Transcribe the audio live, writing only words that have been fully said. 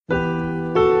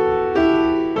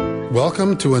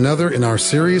Welcome to another in our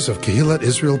series of Kehillat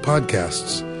Israel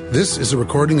podcasts. This is a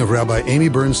recording of Rabbi Amy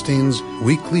Bernstein's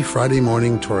weekly Friday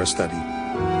morning Torah study.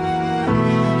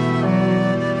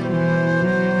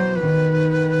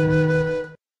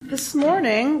 This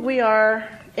morning we are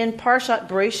in Parshat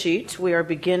Breshit. We are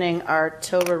beginning our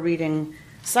Torah reading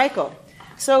cycle.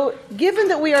 So given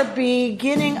that we are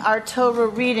beginning our Torah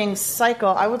reading cycle,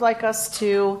 I would like us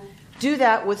to do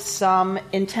that with some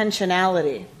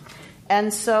intentionality.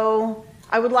 And so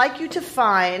I would like you to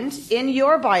find in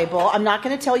your Bible, I'm not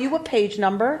going to tell you a page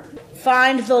number,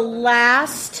 find the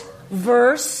last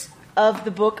verse of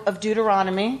the book of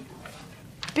Deuteronomy,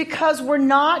 because we're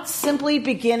not simply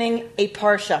beginning a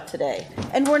Parsha today.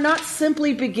 And we're not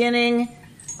simply beginning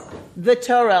the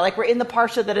Torah, like we're in the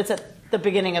Parsha that it's at the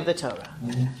beginning of the Torah.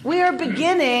 We are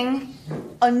beginning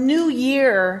a new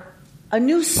year, a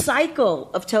new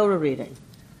cycle of Torah reading.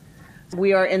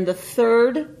 We are in the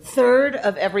third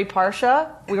of every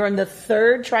Parsha. We are in the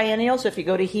third triennial. So if you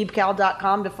go to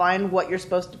hebcal.com to find what you're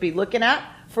supposed to be looking at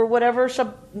for whatever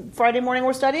Friday morning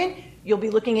we're studying, you'll be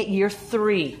looking at year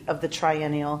 3 of the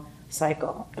triennial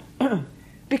cycle.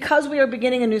 Because we are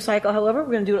beginning a new cycle, however,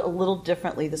 we're going to do it a little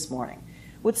differently this morning.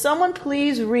 Would someone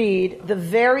please read the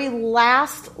very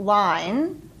last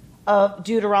line of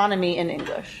Deuteronomy in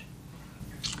English?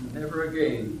 Never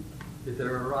again did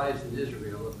there arise in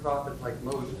Israel a prophet like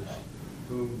Moses,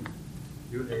 whom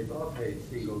Yud-Heh-Vav-Heh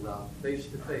singled out face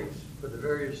to face for the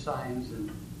various signs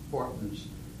and portents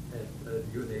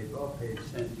that Yud-Heh-Vav-Heh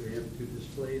sent to him to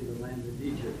display in the land of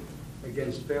Egypt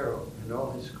against Pharaoh and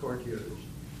all his courtiers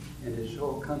and his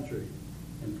whole country,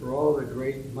 and for all the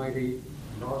great, mighty,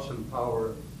 and awesome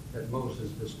power that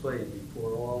Moses displayed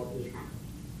before all Israel.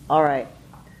 All right.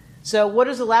 So what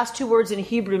is the last 2 words in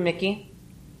Hebrew, Mickey?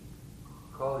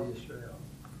 Call Yisrael.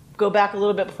 Go back a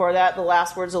little bit before that. The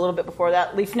last word's a little bit before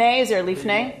that. Lifnei, is there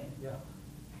lifnei? Yeah.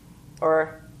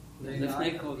 Or?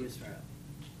 Lifnei Kol Yisrael.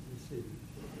 Let's see.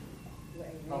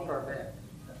 How far back?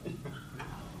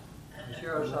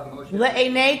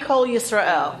 Le'enei Kol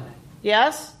Yisrael.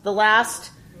 Yes? The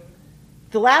last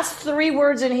 3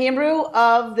 words in Hebrew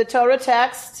of the Torah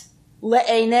text.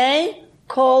 Le'enei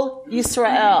Kol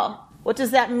Yisrael. What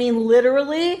does that mean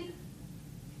literally?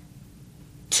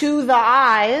 To the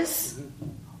eyes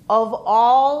of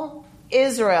all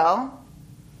Israel.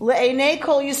 Le'enei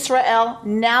Kol Yisrael.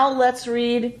 Now let's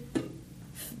read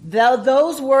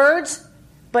those words.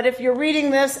 But if you're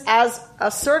reading this as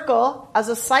a circle, as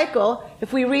a cycle,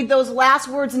 if we read those last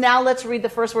words, now let's read the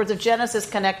first words of Genesis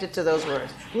connected to those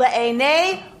words.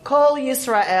 Le'enei Kol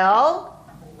Yisrael,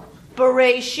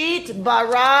 Bereshit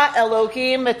bara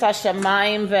Elohim et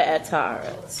hashamayim ve'et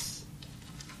haaretz.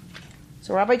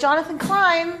 So Rabbi Jonathan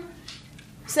Klein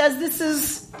says this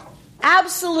is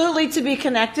absolutely to be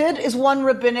connected, is one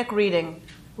rabbinic reading.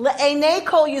 Le'enei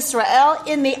Kol Yisrael,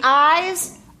 in the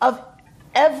eyes of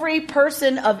every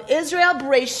person of Israel,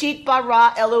 Bereshit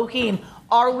bara Elohim.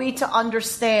 Are we to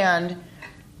understand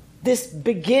this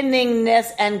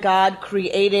beginningness and God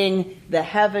creating the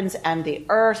heavens and the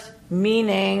earth,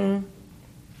 meaning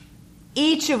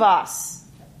each of us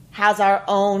has our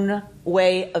own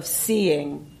way of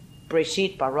seeing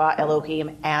Bereshit bara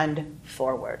Elohim and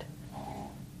forward.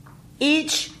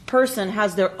 Each person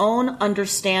has their own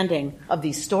understanding of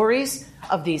these stories,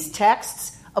 of these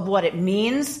texts, of what it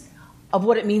means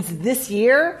this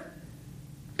year,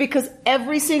 because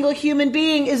every single human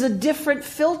being is a different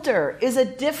filter, is a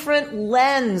different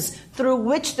lens through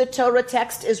which the Torah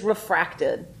text is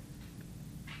refracted.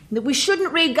 That we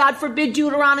shouldn't read, God forbid,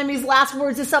 Deuteronomy's last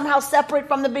words as somehow separate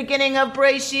from the beginning of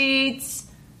Breshit.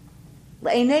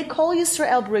 Le'enei Kol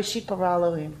Yisrael Bereshit bara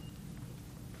Elohim.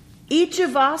 Each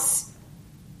of us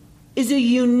is a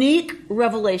unique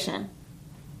revelation.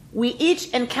 We each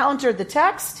encounter the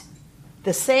text,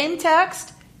 the same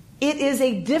text. It is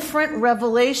a different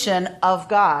revelation of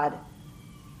God,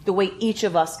 the way each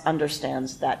of us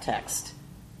understands that text.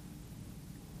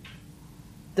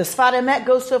 The Sfat Emet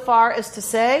goes so far as to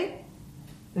say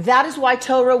that is why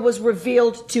Torah was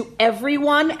revealed to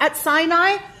everyone at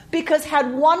Sinai, because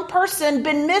had one person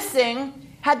been missing,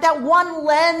 had that one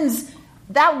lens,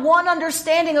 that one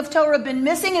understanding of Torah been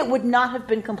missing, it would not have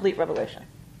been complete revelation.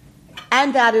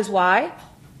 And that is why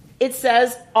it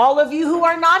says, all of you who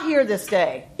are not here this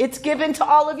day, it's given to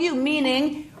all of you,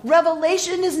 meaning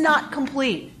revelation is not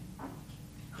complete.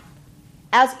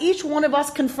 As each one of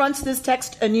us confronts this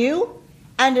text anew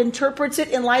and interprets it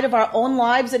in light of our own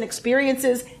lives and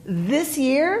experiences this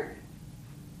year,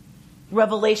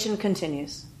 revelation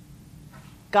continues.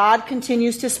 God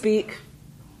continues to speak.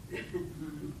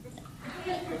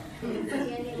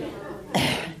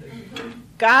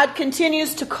 God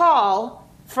continues to call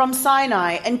from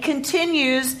Sinai and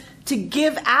continues to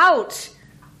give out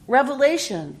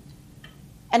revelation.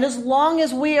 And as long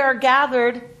as we are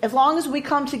gathered, as long as we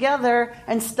come together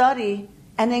and study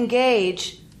and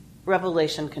engage,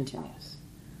 revelation continues.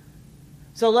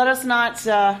 So let us not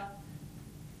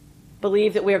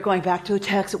believe that we are going back to a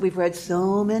text that we've read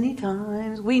so many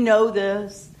times. We know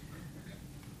this.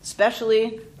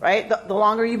 Especially, right, the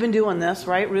longer you've been doing this,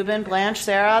 right, Reuben, Blanche,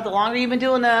 Sarah, the longer you've been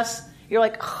doing this, you're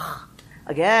like,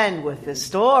 again, with this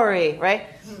story, right?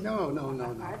 No.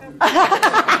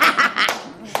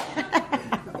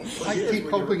 I keep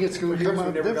hoping it's going to come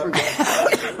out different.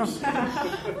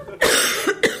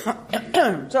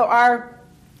 So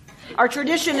our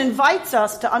tradition invites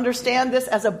us to understand this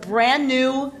as a brand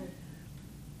new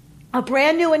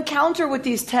encounter with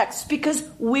these texts because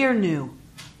we're new.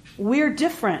 We're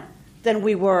different than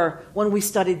we were when we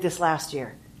studied this last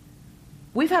year.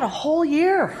 We've had a whole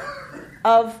year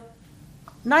of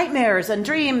nightmares and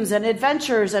dreams and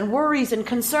adventures and worries and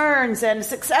concerns and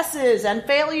successes and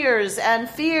failures and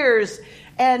fears.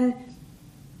 And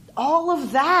all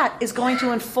of that is going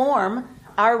to inform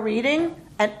our reading,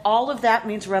 and all of that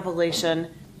means revelation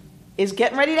is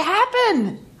getting ready to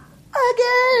happen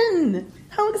again.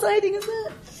 How exciting is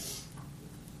that?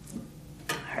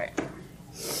 All right.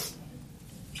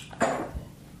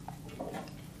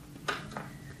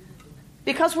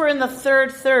 Because we're in the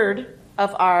third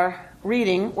of our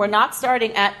reading, we're not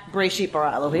starting at Breshit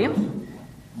bara Elohim,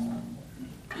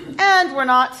 and we're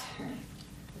not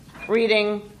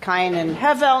reading Cain and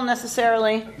Hevel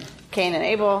necessarily, Cain and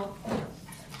Abel.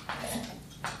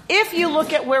 If you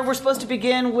look at where we're supposed to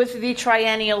begin with the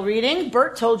triennial reading,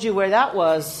 Bert told you where that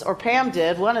was, or Pam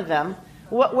did, one of them.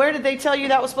 Where did they tell you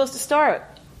that was supposed to start?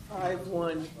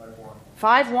 5:1.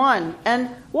 5:1. And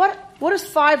what does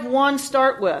 5:1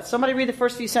 start with? Somebody read the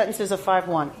first few sentences of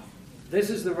 5:1. This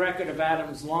is the record of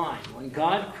Adam's line. When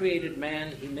God created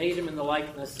man, he made him in the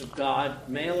likeness of God.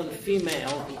 Male and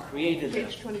female, he created them.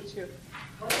 Page 22.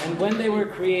 And when they were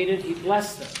created, he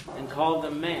blessed them and called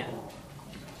them man.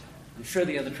 I'm sure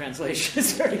the other translation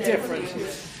is very different.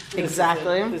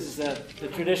 Exactly. This is the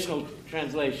traditional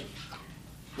translation.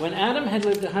 When Adam had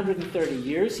lived 130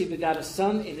 years, he begot a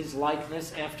son in his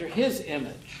likeness after his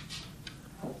image.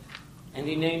 And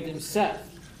he named him Seth.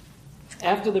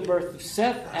 After the birth of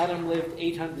Seth, Adam lived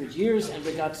 800 years and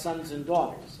begot sons and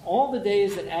daughters. All the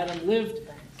days that Adam lived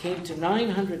came to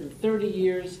 930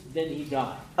 years, then he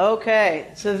died. Okay,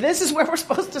 so this is where we're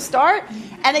supposed to start.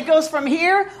 And it goes from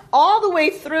here all the way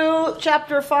through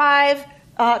chapter 5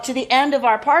 to the end of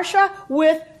our Parsha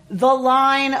with the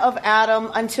line of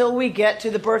Adam until we get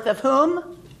to the birth of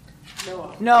whom?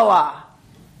 Noah.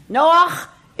 Noah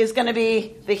is going to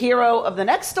be the hero of the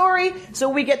next story. So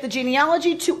we get the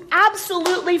genealogy to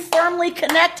absolutely firmly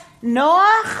connect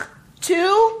Noah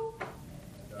to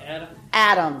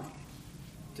Adam.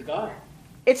 To God.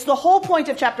 It's the whole point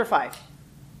of chapter 5.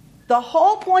 The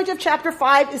whole point of chapter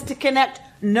 5 is to connect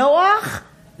Noah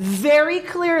very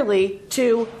clearly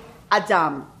to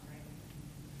Adam.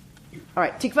 All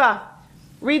right, Tikva,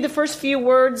 read the first few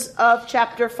words of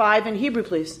chapter 5 in Hebrew,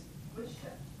 please.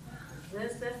 זה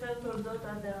ספר תולדות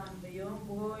אדם, ביום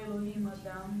ברו אלוהים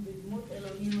אדם, בדמות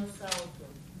אלוהים עשה אותו.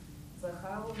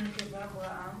 זכר ונקבה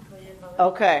אברהם ויברך.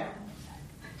 Okay.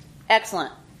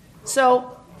 Excellent.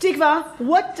 So, Tikva,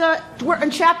 we're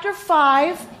in chapter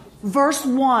 5, verse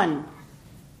 1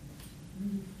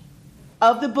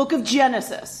 of the book of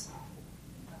Genesis.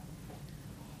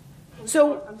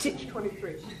 So, Page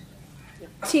 23.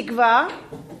 Tikva,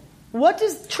 what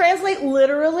does translate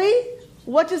literally?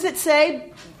 What does it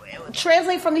say?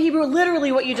 Translate from the Hebrew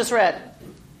literally what you just read.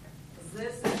 זה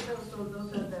ספר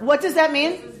תולדות אדם. What does that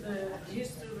mean? This is the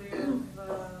history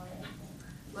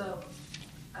of,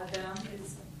 Adam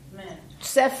is man.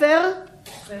 Sefer?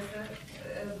 Sefer,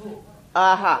 book.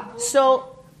 Aha.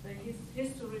 So, The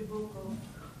history book of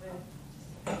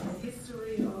the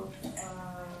history of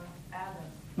Adam.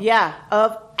 yeah,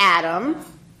 of Adam.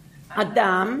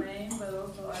 Adam. Name, but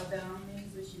also Adam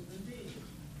means the human being.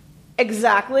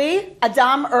 Exactly.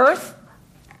 Adam, earth.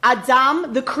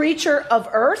 Adam, the creature of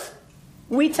earth.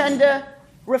 We tend to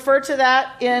refer to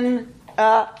that in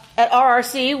at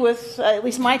RRC with at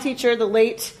least my teacher, the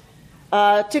late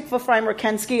Tikva Freimer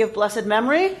Kensky of blessed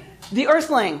memory, the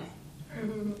earthling.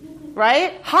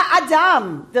 Right?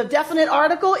 Ha-Adam. The definite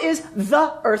article is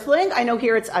the earthling. I know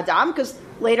here it's Adam because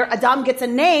later Adam gets a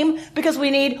name because we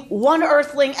need one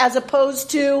earthling as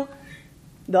opposed to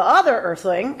the other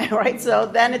earthling, right? So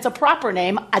then it's a proper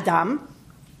name, Adam,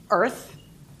 earth.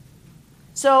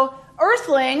 So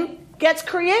earthling gets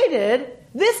created.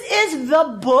 This is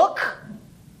the book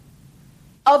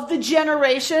of the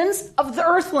generations of the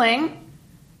earthling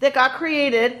that got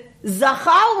created, Zachar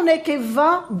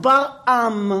u'nekeva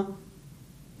bar'am,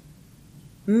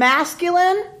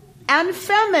 masculine and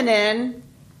feminine,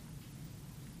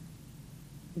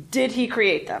 did he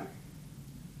create them?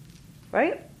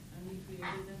 Right?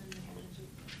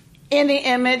 In the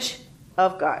image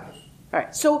of God. All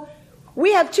right, so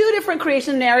we have two different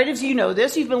creation narratives. You know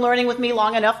this. You've been learning with me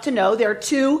long enough to know there are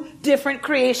two different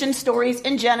creation stories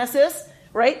in Genesis,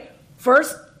 right?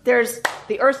 First, there's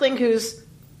the earthling who's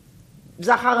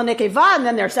Zachar and Nekeva, and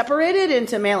then they're separated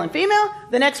into male and female.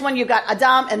 The next one, you've got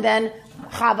Adam, and then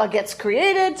Chava gets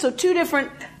created. So two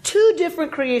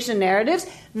different creation narratives.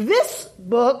 This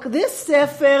book, this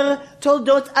Sefer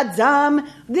Toldot Adam,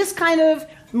 this kind of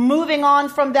moving on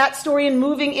from that story and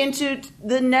moving into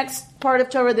the next part of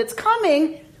Torah that's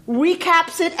coming,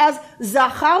 recaps it as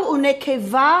Zachar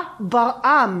u'nekeva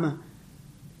bar'am,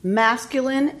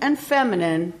 masculine and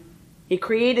feminine. He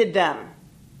created them.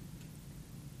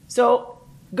 So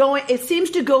it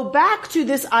seems to go back to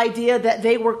this idea that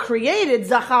they were created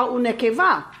Zachar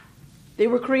u'nekeva. They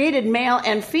were created male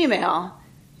and female,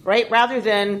 right? Rather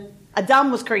than Adam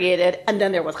was created and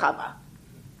then there was Chava.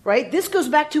 Right? This goes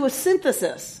back to a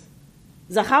synthesis.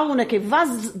 Zachar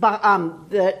u'nekeva bar'am,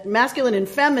 the masculine and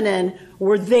feminine,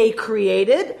 were they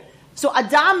created? So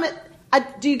Adam,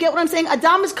 do you get what I'm saying?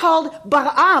 Adam is called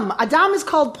bar'am. Adam is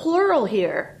called plural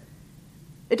here.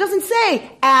 It doesn't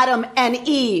say Adam and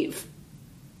Eve.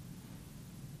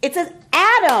 It says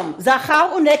Adam,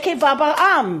 Zachar u'nekeva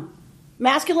bar'am.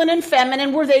 Masculine and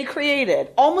feminine were they created.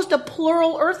 Almost a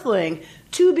plural earthling.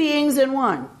 Two beings in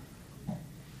one.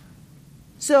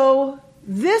 So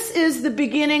this is the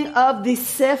beginning of the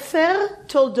Sefer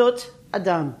Toldot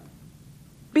Adam.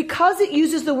 Because it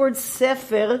uses the word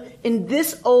Sefer in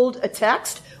this old a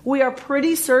text, we are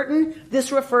pretty certain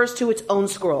this refers to its own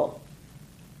scroll.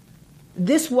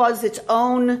 This was its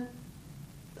own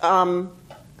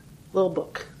little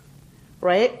book,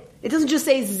 right? It doesn't just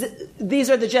say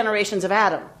these are the generations of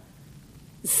Adam.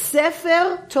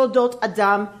 Sefer Toldot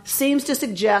Adam seems to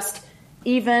suggest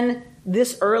even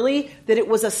this early that it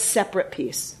was a separate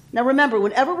piece. Now remember,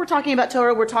 whenever we're talking about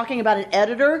Torah, we're talking about an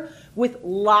editor with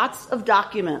lots of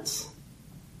documents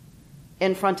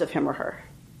in front of him or her.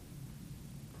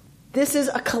 This is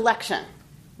a collection.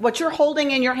 What you're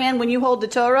holding in your hand when you hold the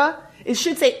Torah, it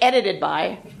should say edited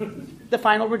by the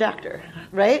final redactor,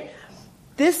 right?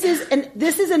 This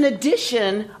is an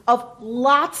addition of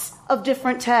lots of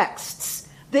different texts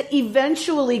that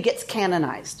eventually gets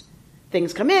canonized.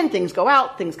 Things come in, things go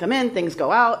out, things come in, things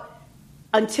go out,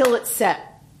 until it's set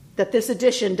that this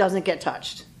edition doesn't get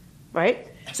touched, right?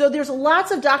 So there's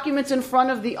lots of documents in front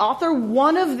of the author.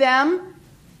 One of them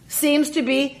seems to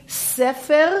be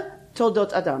Sefer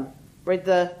Toldot Adam, right?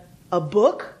 A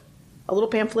book, a little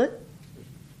pamphlet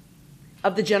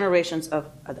of the generations of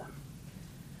Adam.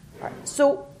 All right,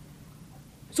 so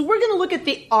we're going to look at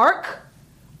the arc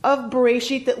of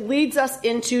Bereshit that leads us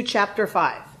into chapter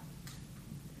 5.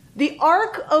 The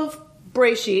arc of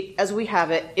Bereshit, as we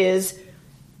have it, is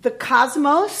the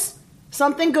cosmos.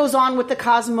 Something goes on with the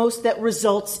cosmos that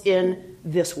results in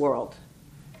this world.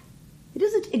 It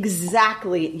isn't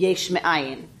exactly yesh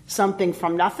me'ayin, something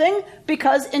from nothing,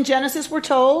 because in Genesis we're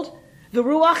told, the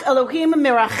Ruach Elohim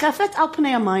merachefet al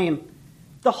pnei hamayim.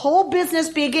 The whole business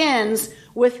begins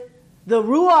with the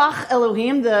Ruach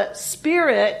Elohim, the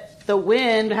spirit, the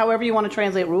wind, however you want to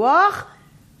translate Ruach,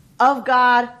 of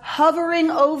God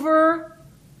hovering over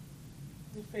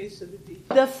the face of the deep.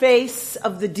 The face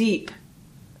of the deep.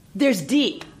 There's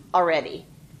deep already.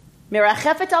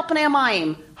 Merachefet al pnei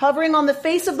hamayim, hovering on the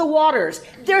face of the waters.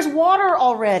 There's water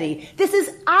already. This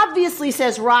is obviously,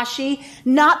 says Rashi,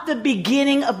 not the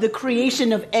beginning of the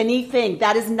creation of anything.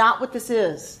 That is not what this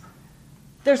is.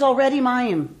 There's already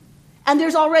mayim. And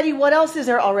there's already, what else is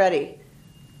there already?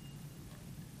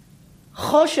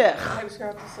 Choshech. I was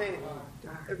going to say,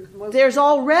 there's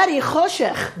already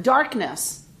choshech,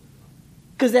 darkness.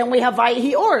 Because then we have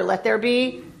Vayihi Or, let there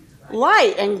be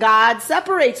light. And God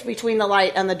separates between the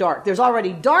light and the dark. There's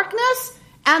already darkness,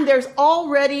 and there's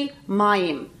already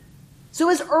mayim. So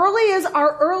as early as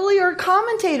our earlier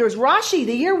commentators, Rashi,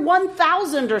 the year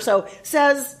 1000 or so,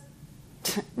 says,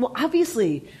 well,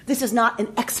 obviously, this is not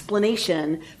an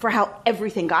explanation for how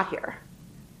everything got here.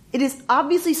 It is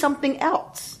obviously something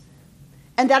else.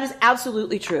 And that is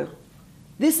absolutely true.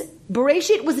 This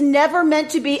Bereshit was never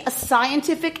meant to be a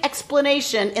scientific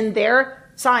explanation in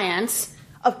their science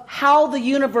of how the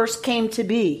universe came to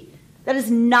be. That is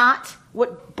not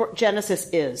what Genesis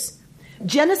is.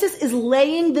 Genesis is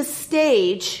laying the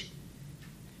stage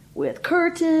with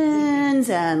curtains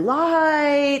and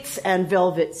lights and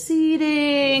velvet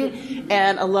seating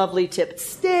and a lovely tipped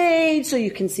stage so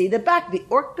you can see the back, the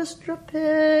orchestra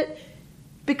pit.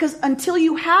 Because until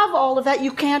you have all of that,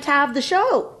 you can't have the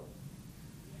show.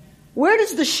 Where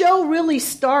does the show really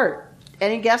start?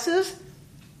 Any guesses?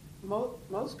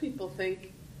 Most people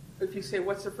think, if you say,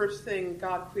 what's the first thing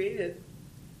God created,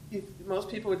 most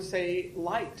people would say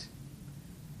light.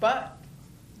 But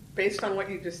based on what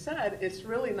you just said, it's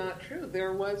really not true.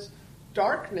 There was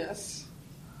darkness,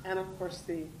 and of course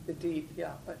the deep,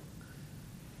 yeah. But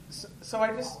so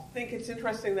I just think it's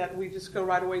interesting that we just go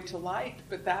right away to light,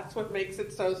 but that's what makes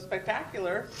it so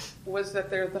spectacular, was that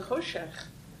the Choshech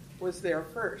was there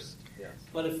first. Yes.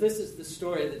 But if this is the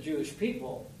story of the Jewish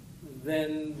people,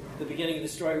 then the beginning of the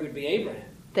story would be Abraham.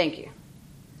 Thank you.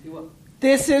 You will.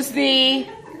 This is the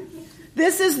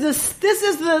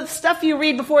stuff you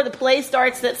read before the play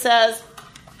starts that says,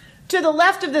 to the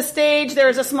left of the stage there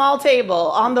is a small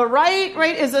table. On the right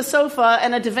is a sofa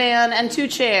and a divan and 2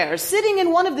 chairs. Sitting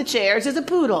in one of the chairs is a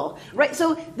poodle. Right?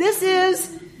 So this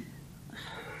is...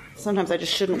 Sometimes I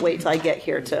just shouldn't wait till I get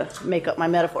here to make up my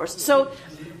metaphors. So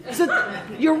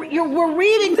we're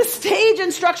reading the stage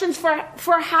instructions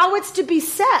for how it's to be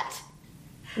set.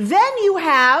 Then you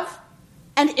have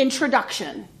an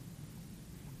introduction.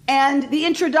 And the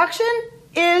introduction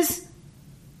is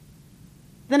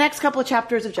the next couple of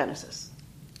chapters of Genesis.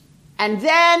 And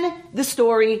then the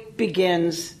story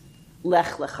begins,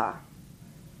 Lech Lecha.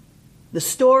 The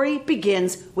story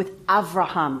begins with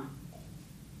Avraham.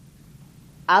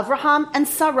 Avraham and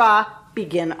Sarah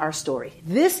begin our story.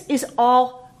 This is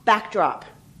all backdrop.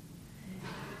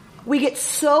 We get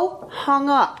so hung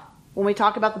up when we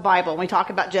talk about the Bible, when we talk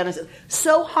about Genesis,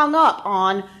 so hung up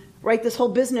on, this whole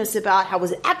business about how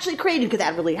was it actually created, because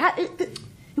that really it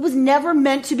was never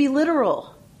meant to be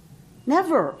literal.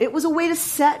 Never. It was a way to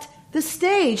set the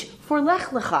stage for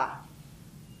Lech Lecha.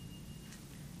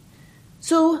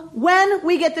 So when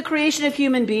we get the creation of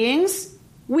human beings,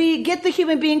 we get the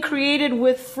human being created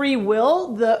with free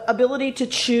will, the ability to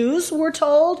choose, we're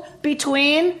told,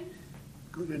 between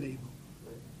good and evil.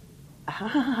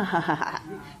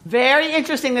 Very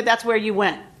interesting that's where you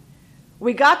went.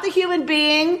 We got the human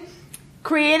being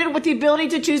created with the ability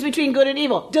to choose between good and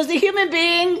evil. Does the human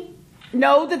being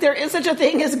know that there is such a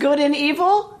thing as good and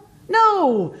evil?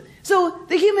 No. So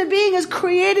the human being is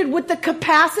created with the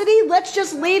capacity, let's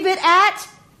just leave it at,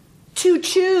 to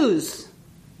choose.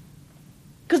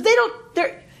 Because they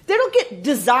don't get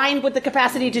designed with the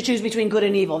capacity to choose between good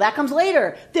and evil. That comes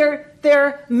later.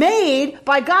 They're made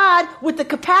by God with the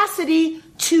capacity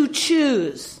to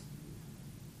choose.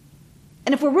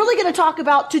 And if we're really going to talk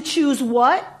about to choose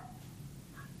what?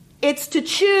 It's to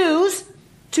choose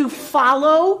to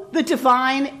follow the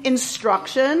divine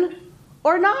instruction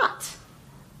or not.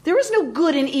 There is no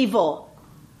good and evil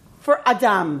for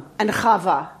Adam and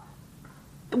Chava.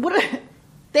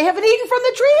 They haven't eaten from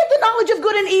the tree of the knowledge of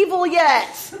good and evil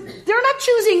yet. They're not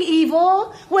choosing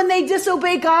evil when they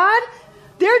disobey God.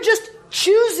 They're just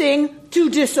choosing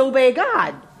to disobey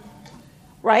God.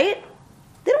 Right?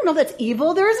 They don't know that's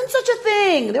evil. There isn't such a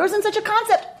thing. There isn't such a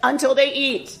concept until they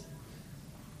eat.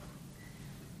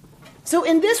 So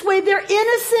in this way, they're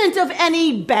innocent of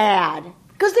any bad.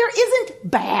 Because there isn't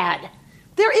bad.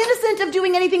 They're innocent of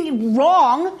doing anything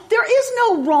wrong. There is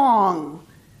no wrong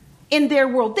in their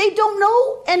world. They don't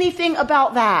know anything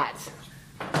about that.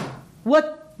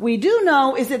 What we do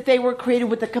know is that they were created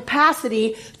with the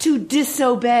capacity to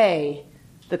disobey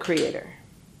the Creator.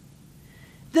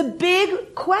 The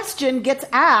big question gets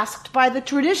asked by the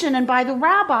tradition and by the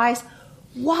rabbis,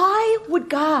 why would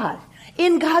God,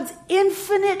 in God's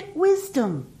infinite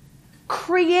wisdom,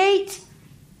 create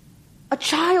a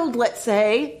child, let's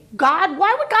say? Why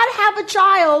would God have a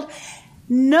child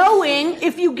knowing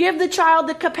if you give the child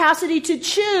the capacity to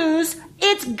choose,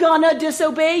 it's gonna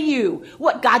disobey you?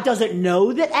 What, God doesn't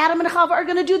know that Adam and Chava are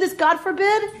gonna do this, God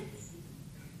forbid?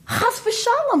 Chas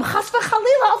v'shalom, chas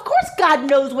v'chalila. Of course God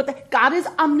knows God is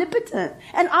omnipotent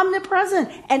and omnipresent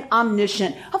and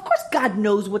omniscient. Of course God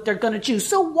knows what they're gonna choose.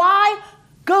 So why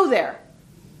go there?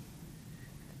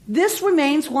 This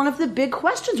remains one of the big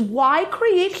questions. Why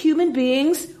create human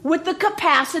beings with the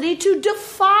capacity to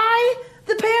defy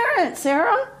the parents,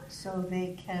 Sarah? So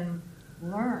they can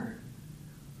learn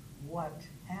what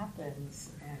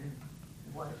happens and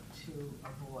what to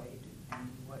avoid and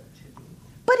what to do.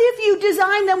 But if you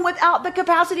design them without the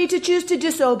capacity to choose to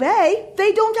disobey,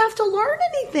 they don't have to learn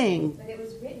anything. But it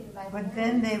was written by But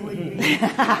then they would be...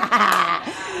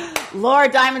 Laura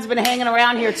Diamond's been hanging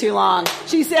around here too long.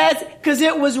 She says, because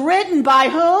it was written by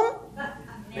whom?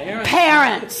 Parents.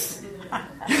 Parents.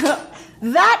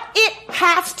 that it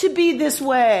has to be this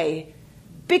way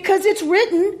because it's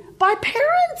written by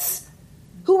parents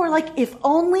who are like, if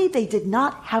only they did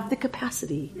not have the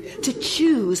capacity to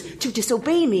choose to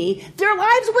disobey me, their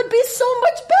lives would be so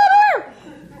much better.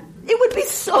 It would be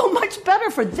so much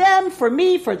better for them, for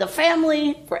me, for the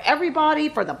family, for everybody,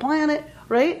 for the planet,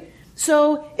 right?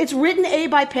 So it's written A,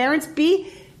 by parents.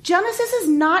 B, Genesis is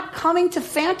not coming to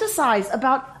fantasize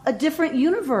about a different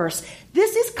universe.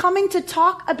 This is coming to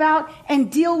talk about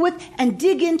and deal with and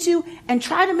dig into and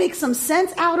try to make some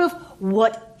sense out of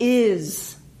what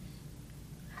is.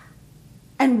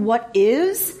 And what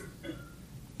is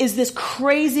this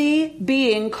crazy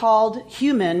being called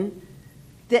human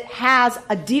that has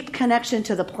a deep connection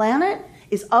to the planet,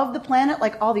 is of the planet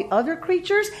like all the other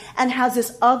creatures, and has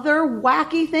this other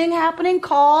wacky thing happening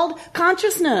called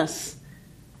consciousness.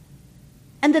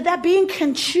 And that being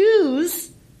can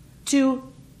choose to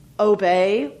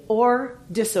obey or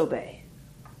disobey.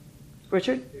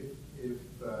 Richard? If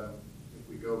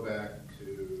we go back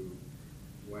to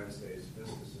Wednesday's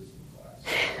mysticism class,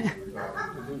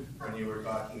 when you were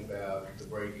talking about the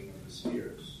breaking of the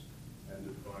spheres and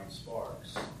the divine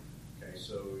sparks, okay,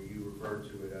 so you referred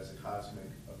to it as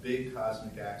a big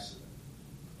cosmic accident,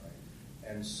 right?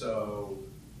 And so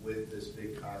with this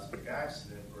big cosmic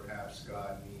accident, perhaps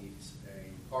God needs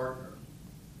a partner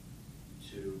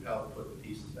to help put the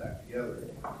pieces back together.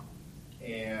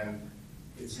 And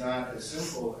it's not as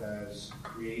simple as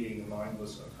creating a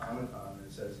mindless automaton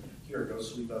that says, here, go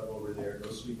sweep up over there,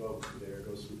 go sweep over there,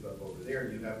 go sweep up over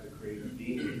there. You have to create a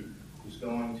being who's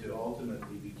going to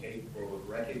ultimately be capable of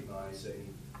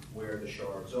recognizing where the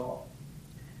shards are.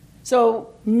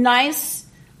 So nice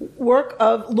work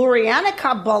of Lurianic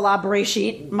Kabbalah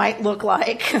Breshit might look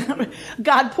like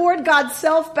God poured God's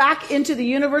self back into the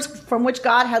universe from which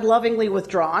God had lovingly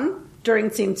withdrawn during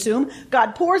Tzimtzum.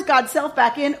 God pours God's self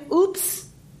back in. Oops,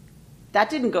 that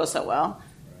didn't go so well.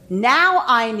 Now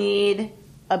I need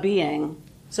a being.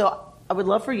 So I would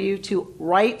love for you to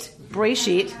write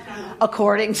Breshit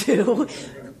according to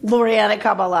Lurianic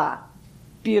Kabbalah.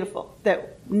 Beautiful.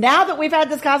 That now that we've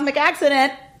had this cosmic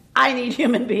accident, I need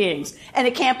human beings. And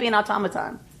it can't be an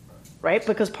automaton, right?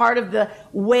 Because part of the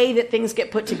way that things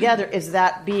get put together is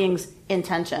that being's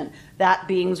intention, that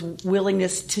being's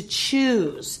willingness to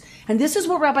choose. And this is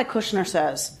what Rabbi Kushner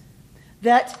says,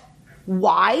 that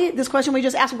why, this question we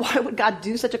just asked, why would God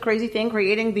do such a crazy thing,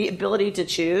 creating the ability to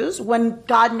choose, when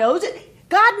God knows it?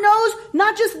 God knows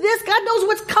not just this, God knows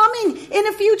what's coming in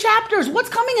a few chapters. What's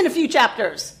coming in a few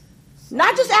chapters?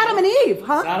 Not just Adam and Eve,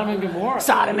 huh? Sodom and Gomorrah.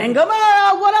 Sodom and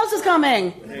Gomorrah. What else is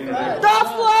coming? The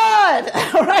flood.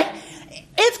 All right?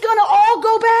 It's going to all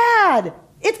go bad.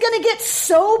 It's going to get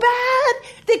so bad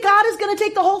that God is going to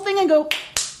take the whole thing and go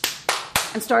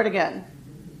and start again.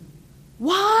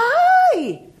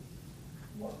 Why?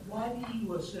 Why do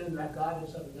you assume that God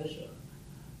is omniscient?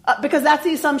 Because that's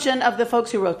the assumption of the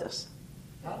folks who wrote this.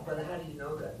 But how do you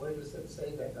know that? Where does it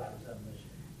say that God is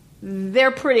omniscient?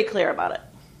 They're pretty clear about it.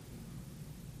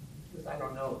 I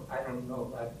don't know.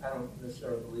 I don't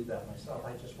necessarily believe that myself.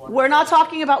 I just want. We're not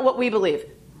talking about what we believe.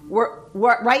 We're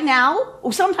right now.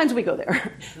 Sometimes we go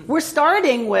there. We're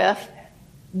starting with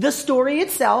the story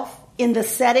itself in the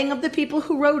setting of the people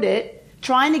who wrote it,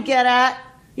 trying to get at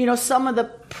some of the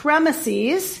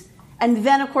premises, and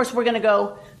then of course we're going to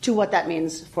go to what that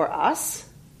means for us.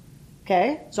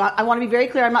 Okay, so I want to be very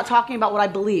clear. I'm not talking about what I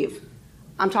believe.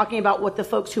 I'm talking about what the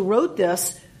folks who wrote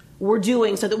this we're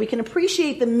doing so that we can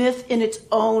appreciate the myth in its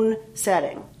own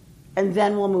setting. And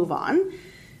then we'll move on.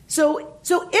 So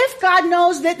if God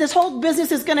knows that this whole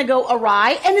business is going to go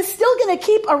awry and is still going to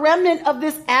keep a remnant of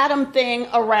this Adam thing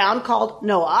around called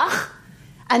Noach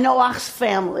and Noach's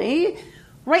family,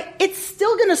 right? It's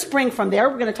still going to spring from there.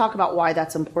 We're going to talk about why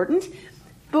that's important.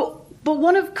 But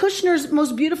one of Kushner's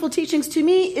most beautiful teachings to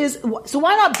me is, so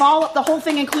why not ball up the whole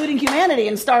thing, including humanity,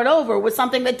 and start over with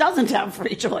something that doesn't have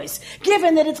free choice,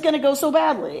 given that it's going to go so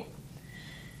badly?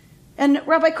 And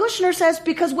Rabbi Kushner says,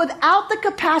 because without the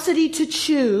capacity to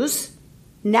choose,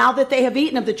 now that they have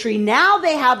eaten of the tree, now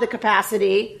they have the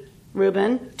capacity,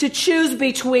 Reuben, to choose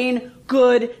between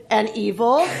good and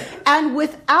evil. And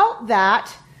without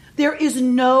that, there is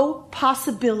no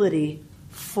possibility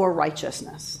for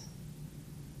righteousness.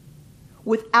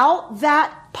 Without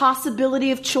that possibility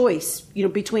of choice,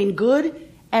 between good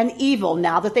and evil,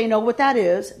 now that they know what that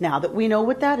is, now that we know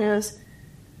what that is,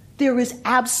 there is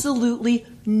absolutely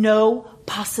no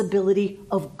possibility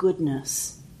of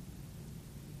goodness.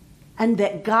 And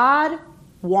that God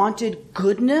wanted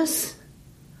goodness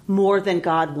more than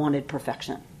God wanted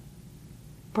perfection.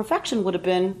 Perfection would have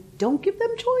been, don't give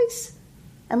them choice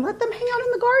and let them hang out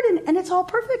in the garden and it's all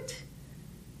perfect.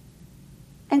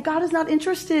 And God is not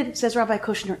interested, says Rabbi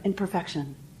Kushner, in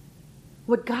perfection.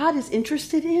 What God is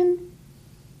interested in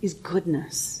is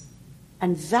goodness.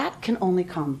 And that can only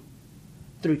come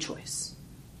through choice.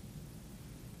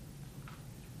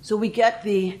 So we get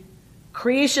the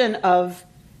creation of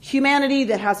humanity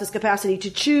that has this capacity to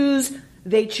choose.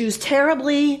 They choose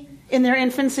terribly in their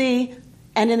infancy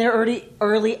and in their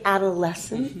early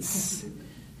adolescence.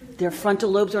 Their frontal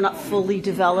lobes are not fully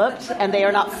developed and they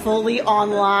are not fully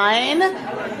online.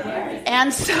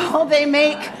 And so they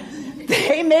make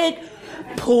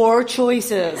poor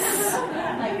choices.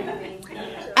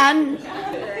 And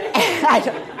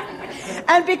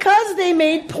because they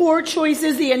made poor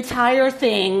choices, the entire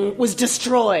thing was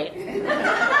destroyed.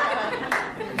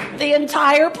 The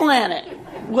entire planet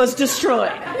was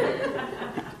destroyed.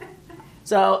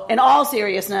 So, in all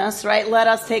seriousness, right, let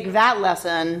us take that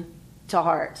lesson to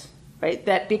heart, right?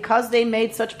 That because they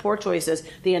made such poor choices,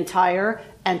 the entire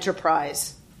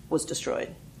enterprise was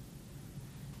destroyed.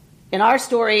 In our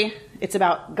story, it's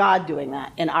about God doing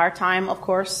that. In our time, of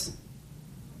course,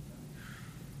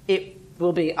 it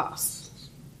will be us.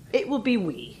 It will be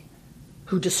we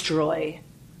who destroy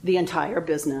the entire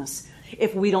business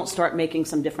if we don't start making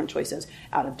some different choices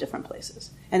out of different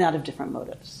places and out of different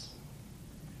motives.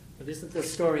 But isn't the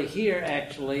story here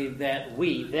actually that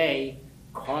they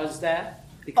caused that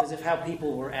because of how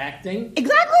people were acting?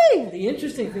 Exactly! The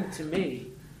interesting thing to me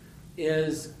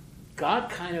is God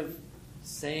kind of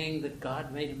saying that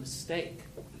God made a mistake.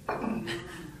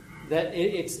 That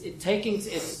it's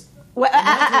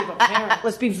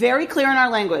let's be very clear in our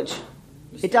language.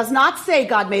 It does not say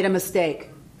God made a mistake.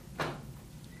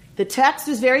 The text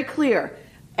is very clear.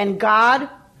 And God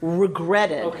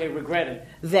regretted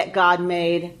that God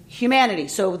made humanity.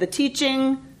 So the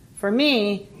teaching for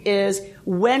me is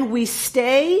when we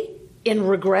stay in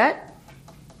regret,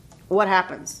 what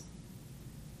happens?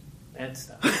 Bad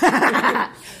stuff.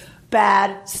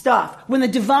 Bad stuff. When the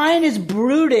divine is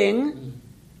brooding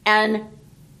and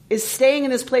is staying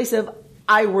in this place of,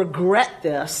 I regret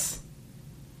this,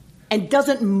 and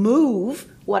doesn't move,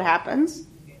 what happens?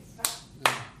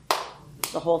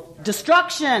 The whole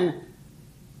destruction.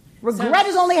 Regret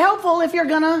is only helpful if you're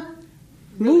going to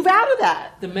move out of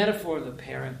that. The metaphor of the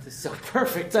parent is so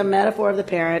perfect. The metaphor of the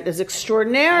parent is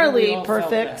extraordinarily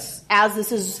perfect, as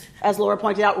this is, as Laura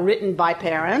pointed out, written by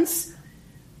parents.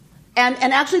 And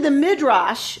actually the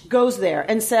Midrash goes there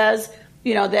and says,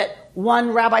 that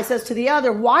one rabbi says to the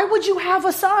other, why would you have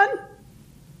a son?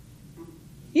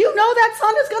 You know that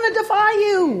son is going to defy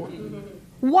you.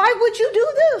 Why would you do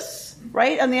this?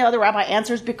 Right? And the other rabbi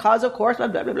answers, because of course, blah,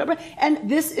 blah, blah, blah. And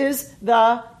this is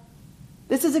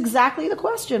exactly the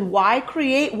question. Why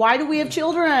do we have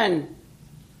children?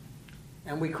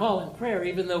 And we call in prayer,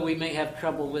 even though we may have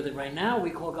trouble with it right now, we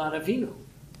call God Avinu,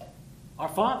 our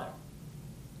Father.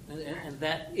 And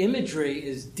that imagery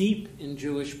is deep in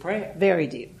Jewish prayer. Very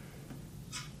deep.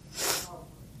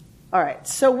 All right,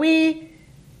 so we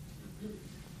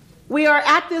are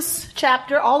at this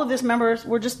chapter. All of this, members,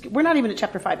 we're not even at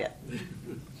chapter 5 yet,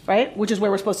 right? Which is where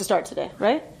we're supposed to start today,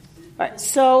 right? All right,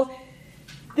 so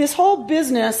this whole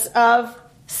business of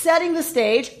setting the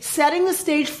stage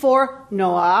for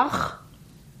Noach,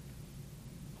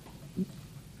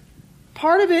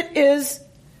 part of it is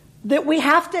that we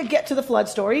have to get to the flood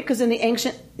story, because in the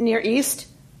ancient Near East,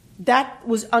 that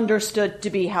was understood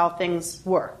to be how things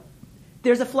were.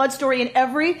 There's a flood story in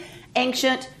every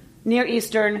ancient Near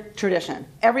Eastern tradition.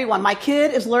 Everyone. My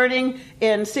kid is learning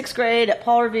in 6th grade at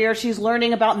Paul Revere. She's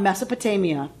learning about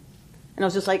Mesopotamia. And I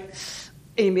was just like,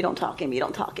 Amy, don't talk,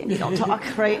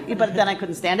 right? But then I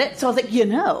couldn't stand it. So I was like,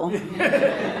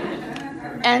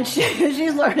 And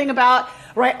she's learning about,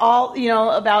 right, all,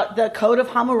 about the Code of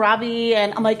Hammurabi.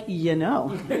 And I'm like,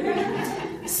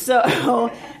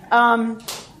 So,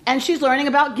 and she's learning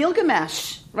about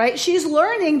Gilgamesh, right? She's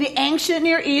learning the ancient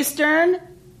Near Eastern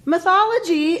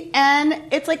mythology, and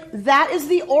it's like that is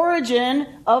the origin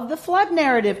of the flood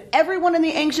narrative. Everyone in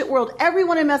the ancient world,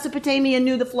 everyone in Mesopotamia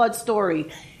knew the flood story.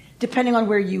 Depending on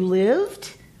where you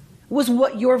lived, was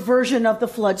what your version of the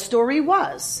flood story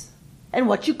was, and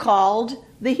what you called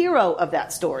the hero of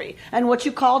that story, and what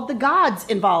you called the gods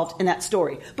involved in that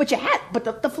story. But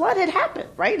the flood had happened,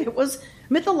 right? It was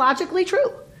mythologically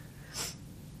true.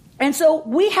 And so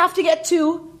we have to get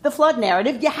to the flood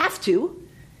narrative. You have to.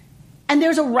 And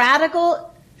there's a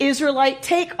radical Israelite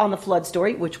take on the flood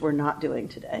story, which we're not doing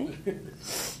today.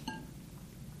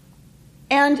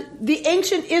 And the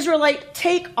ancient Israelite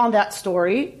take on that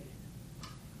story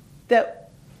that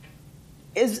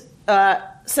is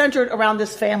centered around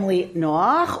this family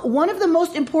Noach. One of the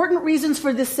most important reasons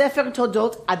for this Sefer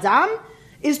Todot Adam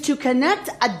is to connect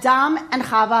Adam and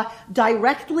Chava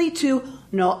directly to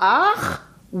Noach.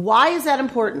 Why is that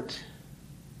important?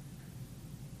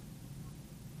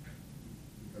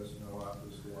 Because Noah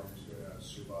was the one who's going to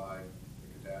survive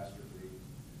the catastrophe,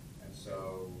 and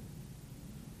so,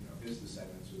 his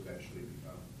descendants who eventually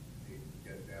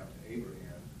get down to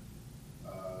Abraham,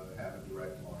 have a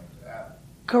direct line to Adam.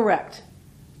 Correct.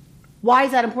 Why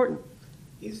is that important?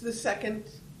 He's the second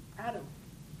Adam.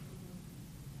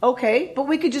 Okay, but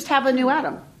we could just have a new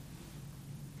Adam.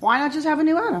 Why not just have a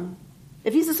new Adam?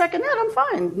 If he's the second Adam,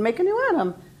 fine. Make a new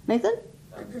Adam. Nathan?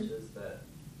 It's just that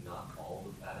not all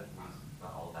of Adam's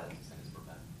descendants were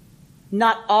bad.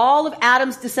 Not all of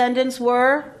Adam's descendants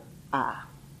were...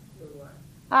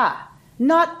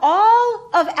 Not all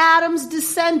of Adam's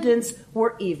descendants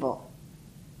were evil.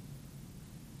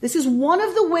 This is one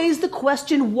of the ways the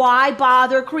question, why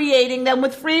bother creating them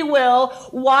with free will?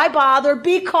 Why bother?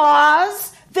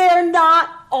 Because they're not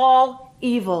all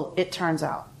evil, it turns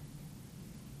out.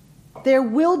 There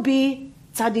will be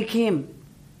tzaddikim.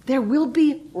 There will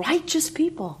be righteous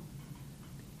people.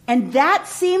 And that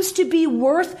seems to be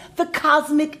worth the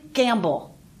cosmic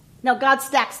gamble. Now, God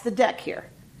stacks the deck here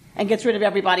and gets rid of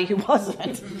everybody who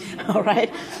wasn't. All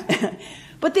right?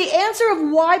 But the answer of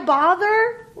why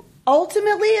bother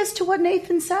ultimately is to what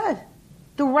Nathan said.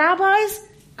 The rabbis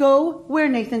go where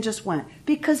Nathan just went.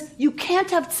 Because you can't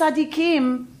have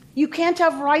tzaddikim, you can't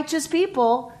have righteous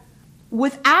people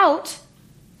without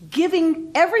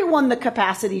giving everyone the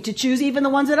capacity to choose, even the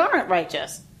ones that aren't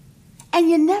righteous. And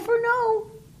you never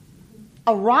know.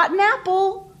 A rotten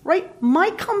apple, right,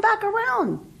 might come back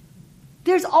around.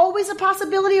 There's always a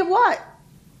possibility of what?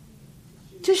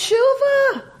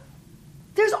 Teshuvah.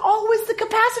 There's always the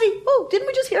capacity. Oh, didn't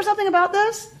we just hear something about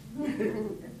this?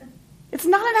 It's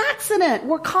not an accident.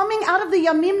 We're coming out of the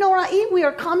Yamim Noraim. We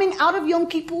are coming out of Yom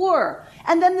Kippur.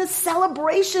 And then the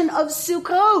celebration of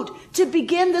Sukkot to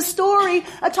begin the story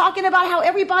talking about how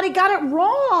everybody got it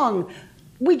wrong.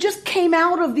 We just came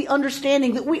out of the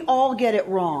understanding that we all get it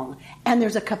wrong. And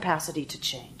there's a capacity to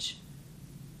change.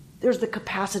 There's the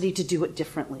capacity to do it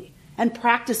differently. And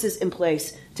practices in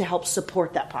place to help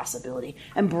support that possibility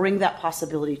and bring that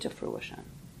possibility to fruition.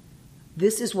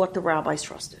 This is what the rabbis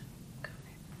trusted.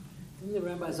 Didn't the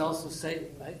rabbis also say,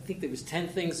 I think there was 10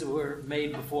 things that were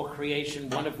made before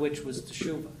creation, one of which was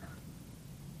teshuvah.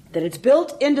 That it's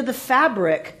built into the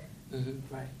fabric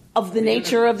right. of the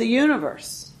nature of the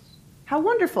universe. How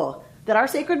wonderful that our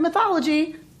sacred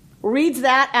mythology reads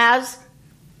that as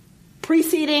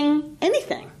preceding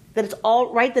anything. That it's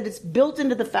all right, that it's built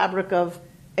into the fabric of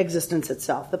existence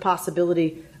itself. The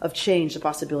possibility of change, the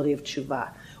possibility of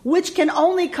tshuva. Which can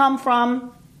only come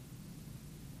from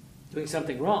doing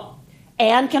something wrong.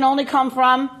 And can only come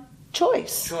from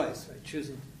choice. Choice, right?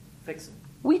 Choosing, fixing.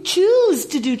 We choose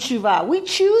to do tshuva. We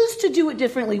choose to do it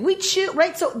differently. We choose,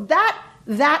 right? So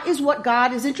that is what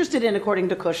God is interested in, according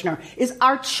to Kushner, is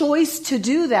our choice to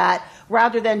do that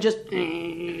rather than just,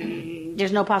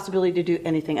 there's no possibility to do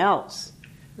anything else.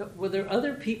 Were there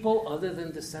other people other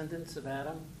than descendants of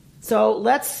Adam? So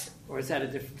let's... Or is that a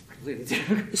completely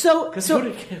different... So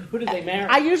who did they marry?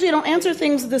 I usually don't answer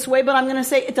things this way, but I'm going to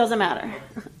say it doesn't matter.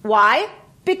 Why?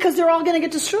 Because they're all going to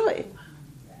get destroyed.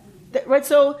 Right,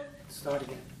 so... Start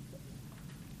again.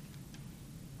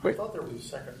 I thought there was a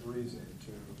second reason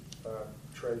to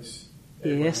trace...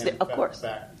 Yes, of course.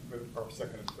 Back, or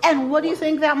second and what do you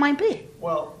think that might be?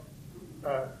 Well,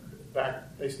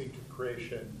 back basically to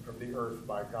creation of the earth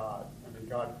by God. I mean,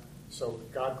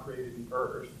 God created the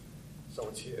earth, so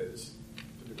it's His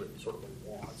to do what sort of He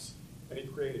wants. And He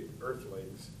created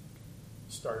earthlings,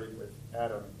 starting with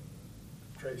Adam,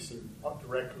 tracing up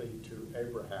directly to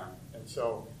Abraham. And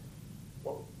so,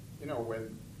 well,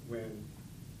 when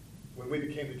we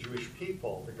became the Jewish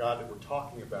people, the God that we're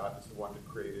talking about is the one that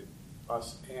created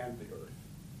us and the earth.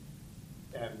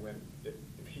 And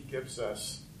if He gives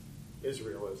us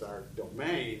Israel as our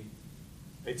domain,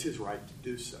 it's His right to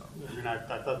do so. I mean, I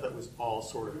thought that was all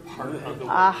sort of part of the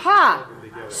way Aha!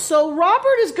 together. So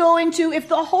Robert is going to, if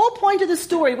the whole point of the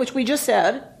story, which we just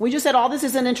said all this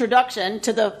is an introduction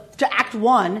to Act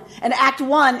 1, and Act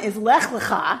 1 is Lech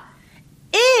Lecha.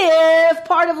 If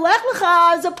part of Lech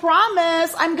Lecha is a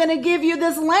promise, I'm going to give you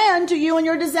this land to you and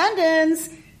your descendants,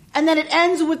 and then it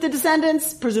ends with the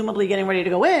descendants presumably getting ready to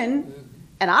go in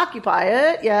and occupy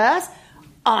it, yes,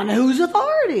 on whose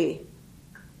authority?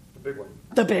 The big one.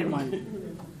 The big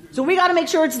one. So we got to make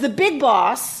sure it's the big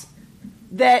boss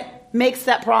that makes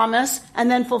that promise and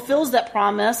then fulfills that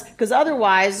promise, because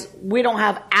otherwise we don't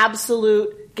have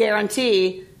absolute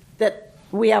guarantee that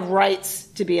we have rights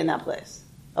to be in that place.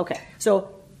 Okay,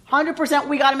 so 100%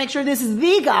 we got to make sure this is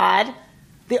the God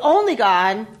the only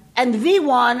God, and the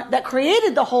one that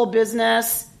created the whole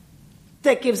business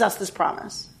that gives us this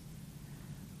promise.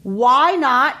 Why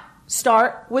not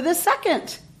start with a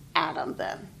second Adam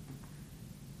then,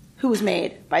 who was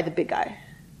made by the big guy?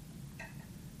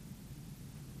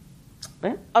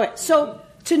 Right? Okay, so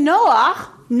to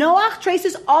Noach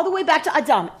traces all the way back to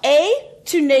Adam.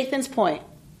 To Nathan's point.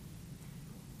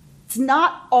 It's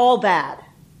not all bad.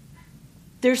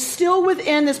 There's still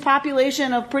within this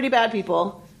population of pretty bad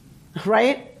people,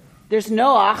 right? There's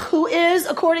Noach, who is,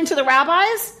 according to the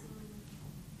rabbis,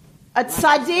 a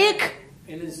tzaddik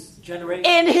in his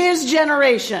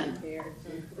generation.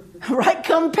 Right?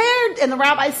 Compared, and the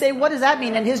rabbis say, what does that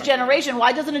mean? In his generation,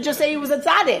 why doesn't it just say he was a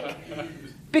tzaddik?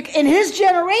 In his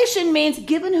generation means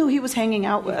given who he was hanging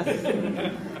out with.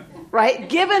 Right?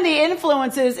 Given the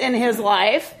influences in his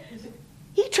life,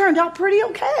 he turned out pretty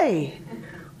okay.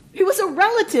 He was a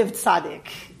relative tzaddik.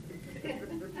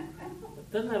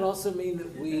 Doesn't that also mean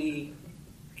that we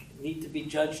need to be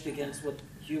judged against what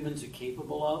humans are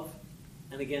capable of?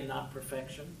 And again, not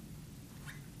perfection?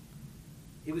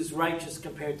 He was righteous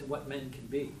compared to what men can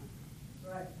be.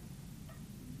 Right.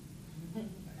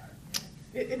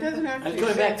 It doesn't have to I was be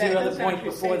going back to your other doesn't point have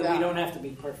to before say that we don't have to be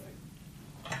perfect.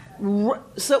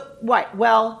 So, right,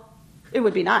 well, it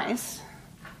would be nice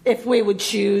if we would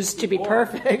choose to be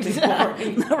perfect.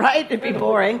 Right? It'd be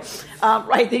boring.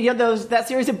 Right, that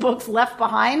series of books, Left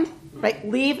Behind, right?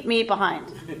 Leave me behind.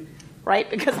 Right?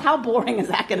 Because how boring is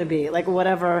that going to be? Like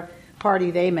whatever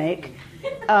party they make.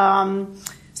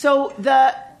 So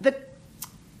the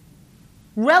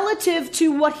relative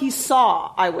to what he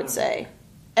saw, I would say,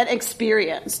 and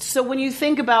experienced. So when you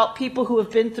think about people who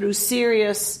have been through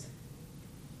serious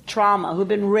trauma, who've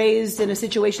been raised in a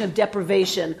situation of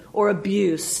deprivation or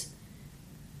abuse,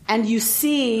 and you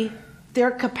see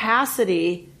their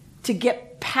capacity to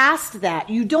get past that,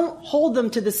 you don't hold them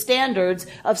to the standards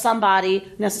of somebody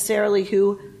necessarily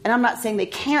who, and I'm not saying they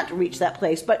can't reach that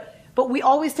place, but we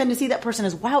always tend to see that person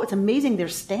as, wow, it's amazing they're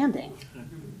standing.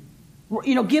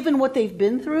 You know, given what they've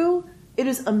been through, it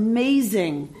is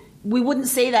amazing. We wouldn't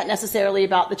say that necessarily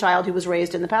about the child who was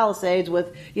raised in the Palisades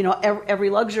with, you know,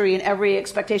 every luxury and every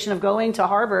expectation of going to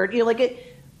Harvard. You know, like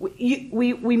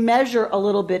we measure a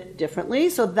little bit differently.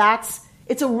 So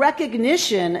it's a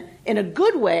recognition in a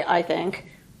good way, I think.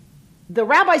 The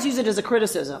rabbis use it as a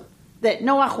criticism that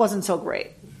Noach wasn't so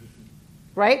great.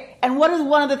 Right? And what is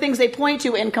one of the things they point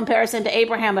to in comparison to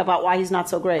Abraham about why he's not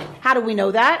so great? How do we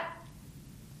know that?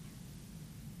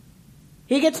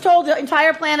 He gets told the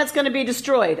entire planet's going to be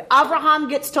destroyed. Abraham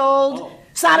gets told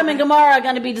Sodom and Gomorrah are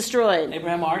going to be destroyed.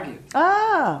 Abraham argued.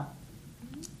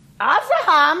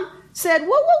 Abraham said,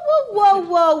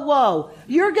 whoa.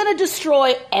 You're going to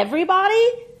destroy everybody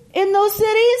in those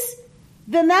cities?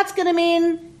 Then that's going to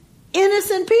mean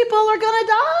innocent people are going to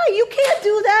die. You can't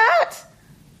do that.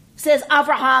 Says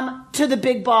Abraham to the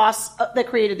big boss that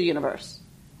created the universe.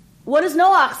 What does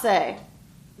Noach say?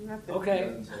 Nothing. Okay.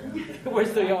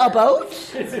 Where's the A boat?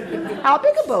 How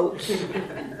big a boat?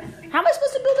 How am I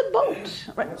supposed to build a boat?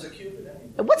 Right.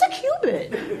 What's a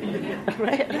cubit?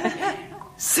 Right.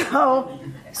 So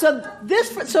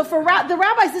for the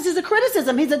rabbis, this is a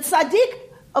criticism. He's a tzaddik.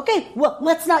 Okay, well,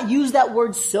 let's not use that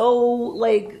word so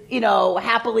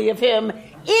happily of him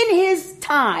in his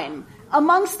time.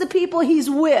 Amongst the people he's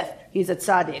with, he's a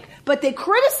tzaddik. But they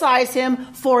criticize him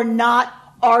for not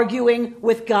arguing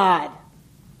with God.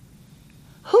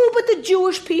 Who but the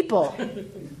Jewish people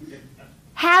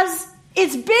has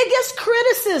its biggest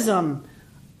criticism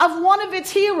of one of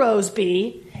its heroes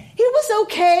be, he was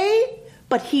okay,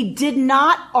 but he did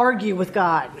not argue with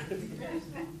God.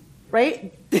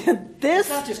 Right? It's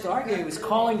not just arguing, it was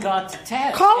calling God to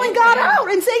task. Calling God out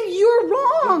and saying, you're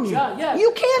wrong.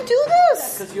 You can't do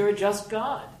this. Because you're a just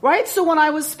God. Right? So when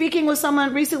I was speaking with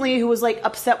someone recently who was like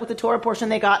upset with the Torah portion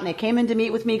they got, and they came in to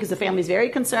meet with me because the family's very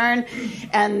concerned,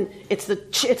 and it's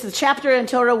the chapter in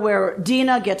Torah where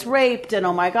Dinah gets raped, and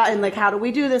oh my God, and like, how do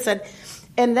we do this? And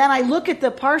then I look at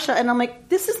the parsha, and I'm like,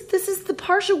 this is the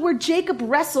parsha where Jacob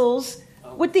wrestles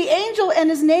with the angel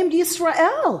and is named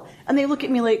Yisrael. And they look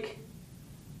at me like,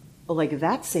 like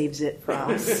that saves it for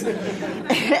us.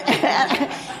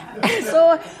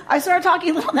 So I started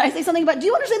talking a little, and I say something about, do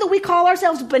you understand that we call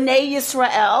ourselves B'nai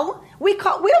Yisrael? We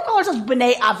don't call ourselves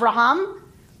B'nai Avraham,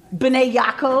 B'nai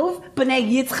Yaakov, B'nai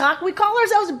Yitzchak. We call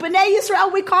ourselves B'nai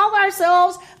Yisrael. We call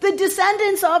ourselves the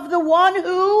descendants of the one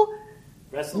who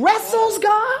wrestles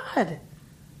God.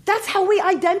 That's how we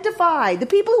identify. The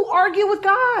people who argue with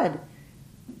God.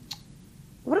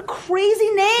 What a crazy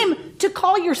name to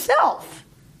call yourself.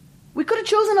 We could have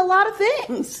chosen a lot of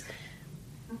things.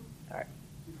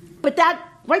 But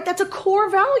that's a core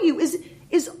value, is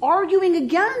is arguing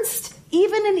against,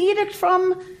 even an edict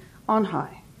from on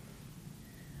high.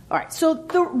 All right, so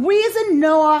the reason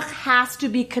Noach has to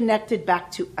be connected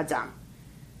back to Adam.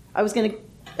 I was going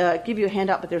to give you a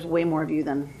handout, but there's way more of you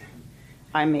than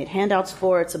I made handouts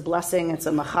for. It's a blessing. It's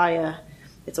a machaya.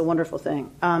 It's a wonderful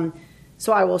thing.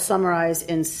 So I will summarize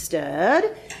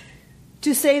instead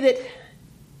to say that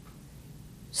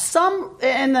some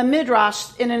in the Midrash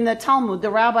and in the Talmud, the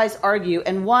rabbis argue,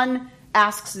 and one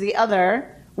asks the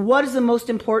other, what is the most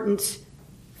important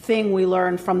thing we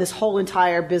learn from this whole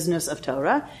entire business of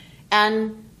Torah?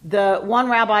 And the one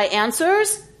rabbi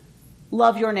answers,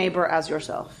 love your neighbor as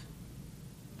yourself.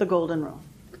 The golden rule.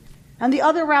 And the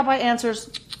other rabbi answers,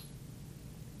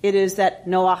 it is that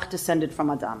Noach descended from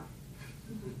Adam.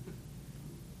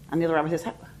 And the other rabbi says,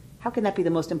 how can that be the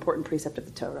most important precept of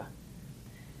the Torah?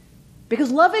 Because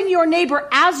loving your neighbor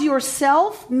as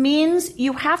yourself means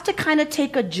you have to kind of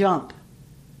take a jump,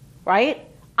 right?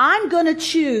 I'm going to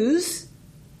choose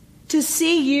to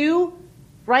see you,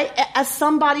 right, as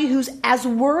somebody who's as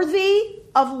worthy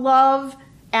of love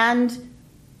and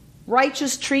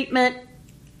righteous treatment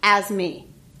as me.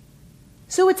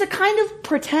 So it's a kind of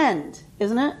pretend,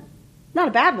 isn't it? Not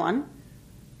a bad one,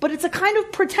 but it's a kind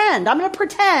of pretend. I'm going to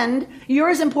pretend you're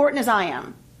as important as I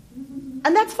am.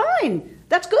 And that's fine.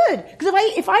 That's good. Because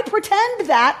if I pretend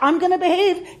that, I'm going to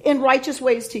behave in righteous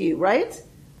ways to you, right?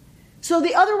 So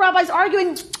the other rabbi's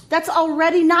arguing, that's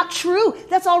already not true.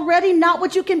 That's already not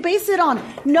what you can base it on.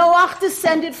 Noach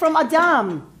descended from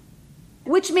Adam,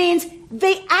 which means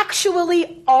they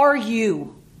actually are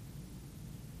you.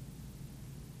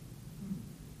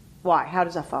 Why? How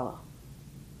does that follow?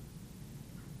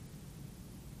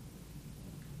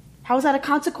 How is that a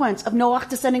consequence of Noach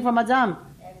descending from Adam?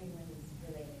 Everyone is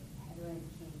related. Everyone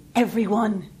is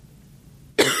kin.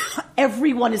 Everyone.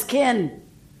 Everyone is kin.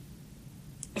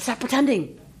 It's not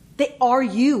pretending. They are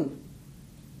you.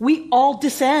 We all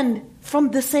descend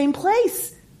from the same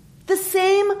place. The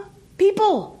same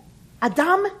people.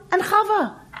 Adam and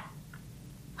Chava.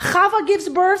 Chava gives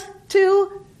birth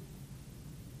to...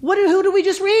 Who do we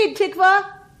just read, Tikva?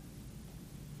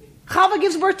 Chava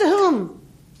gives birth to whom?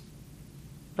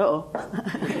 Uh-oh.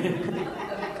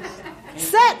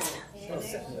 Set.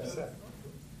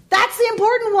 That's the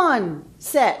important one,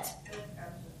 Set.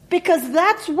 Because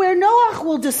that's where Noach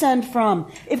will descend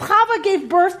from. If Chava gave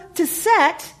birth to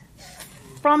Set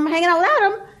from hanging out with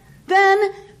Adam,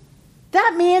 then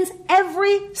that means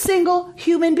every single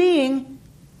human being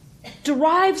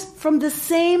derives from the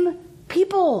same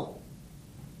people.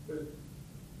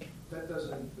 That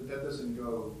doesn't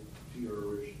go to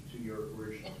your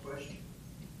original question,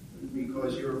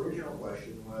 because your original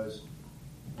question was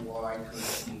why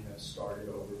couldn't he have started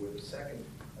over with a second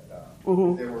Adam?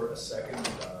 Mm-hmm. If there were a second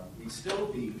Adam, we'd still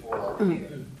be all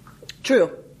in. True,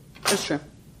 that's true.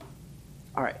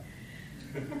 All right.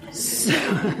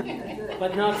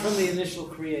 But not from the initial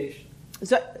creation.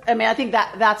 So I think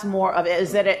that's more of it.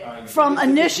 Is that it from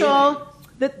initial?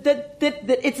 That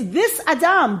it's this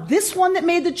Adam, this one that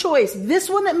made the choice, this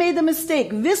one that made the mistake,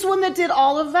 this one that did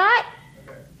all of that,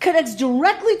 connects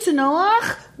directly to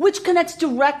Noach, which connects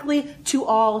directly to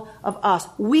all of us.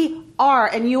 We are,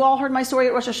 and you all heard my story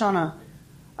at Rosh Hashanah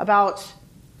about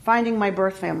finding my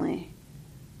birth family.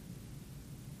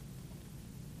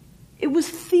 It was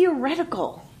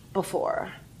theoretical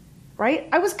before, right?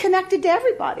 I was connected to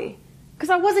everybody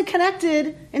because I wasn't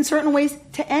connected in certain ways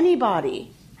to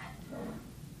anybody.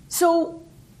 So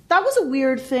that was a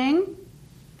weird thing,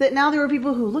 that now there were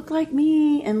people who looked like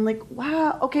me and like,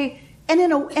 wow, okay.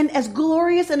 And as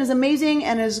glorious and as amazing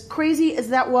and as crazy as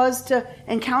that was to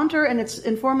encounter, and it's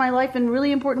informed my life in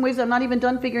really important ways that I'm not even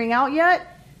done figuring out yet,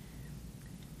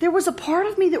 there was a part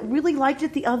of me that really liked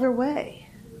it the other way.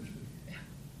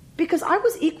 Because I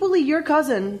was equally your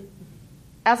cousin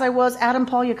as I was Adam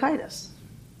Paul Yakaitis,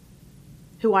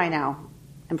 who I now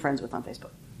am friends with on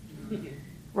Facebook.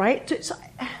 Right? So,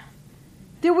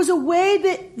 there was a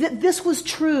way that this was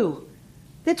true.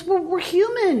 That we're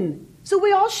human. So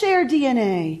we all share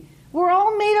DNA. We're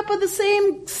all made up of the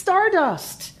same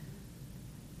stardust.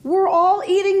 We're all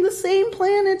eating the same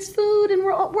planet's food, and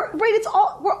we're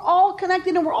all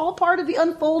connected, and we're all part of the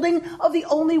unfolding of the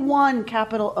only one,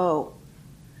 capital O.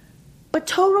 But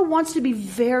Torah wants to be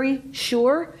very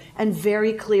sure and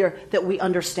very clear that we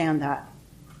understand that.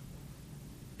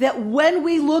 That when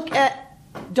we look at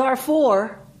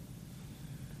Darfur,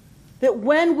 that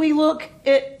when we look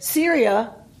at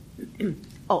Syria,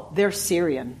 they're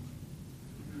Syrian.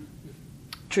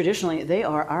 Traditionally, they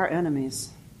are our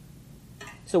enemies.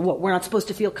 So what, we're not supposed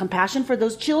to feel compassion for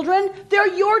those children?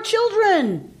 They're your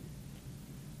children.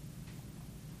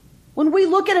 When we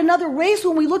look at another race,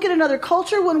 when we look at another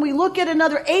culture, when we look at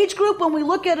another age group, when we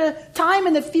look at a time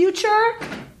in the future,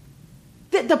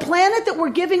 the planet that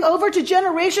we're giving over to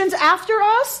generations after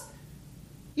us,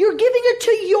 you're giving it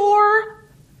to your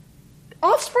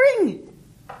offspring.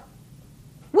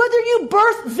 Whether you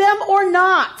birth them or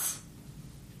not,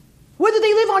 whether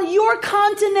they live on your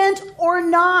continent or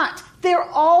not, they're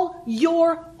all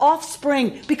your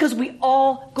offspring because we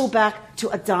all go back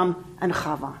to Adam and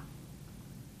Chava.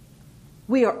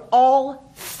 We are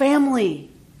all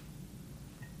family.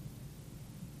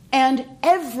 And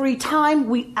every time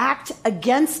we act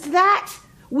against that,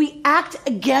 we act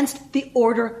against the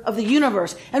order of the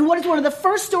universe. And what is one of the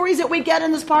first stories that we get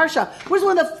in this parsha? What is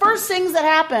one of the first things that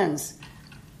happens?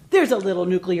 There's a little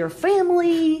nuclear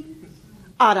family,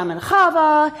 Adam and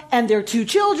Chava, and their 2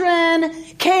 children,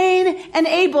 Cain and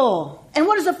Abel. And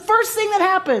what is the first thing that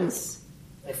happens?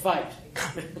 They fight.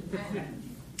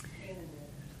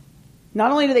 Not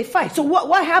only do they fight. So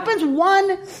what happens?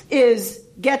 One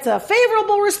gets a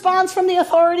favorable response from the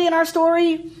authority in our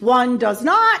story. One does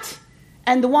not.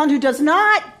 And the one who does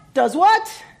not does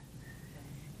what?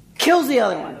 Kills the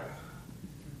other one.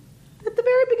 At the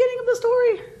very beginning of the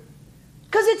story.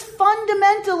 Because it's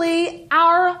fundamentally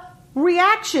our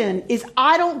reaction is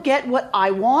I don't get what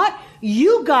I want.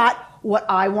 You got what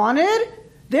I wanted.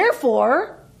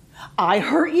 Therefore, I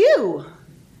hurt you.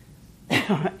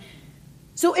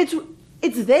 So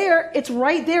it's there. It's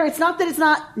right there. It's not that it's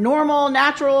not normal,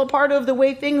 natural, part of the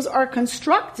way things are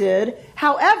constructed.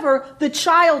 However, the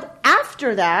child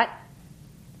after that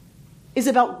is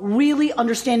about really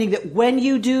understanding that when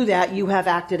you do that, you have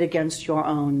acted against your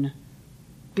own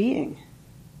being.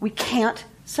 We can't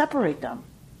separate them,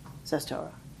 says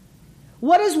Torah.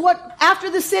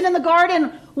 After the sin in the garden,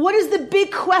 what is the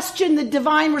big question the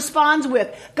divine responds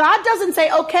with? God doesn't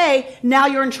say, okay, now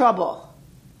you're in trouble.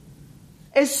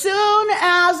 As soon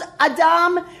as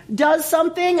Adam does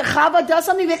something, Chava does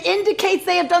something that indicates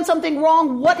they have done something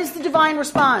wrong, what is the divine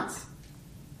response?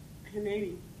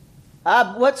 Hanani.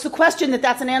 What's the question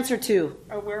that's an answer to?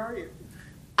 Where are you?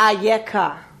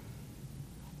 Ayeka.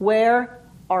 Where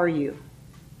are you?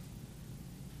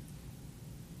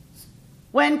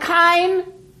 When Cain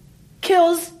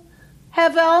kills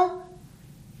Hevel,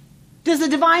 does the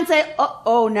divine say,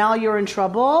 oh, now you're in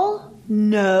trouble?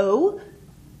 No.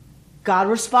 God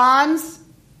responds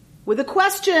with a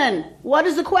question. What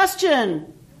is the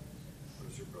question?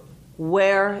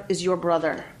 Where is your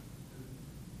brother?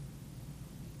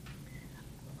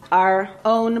 Our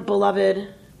own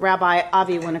beloved Rabbi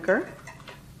Avi Winokur.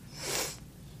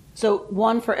 So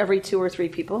 1 for every 2 or 3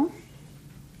 people.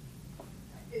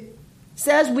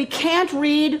 Says we can't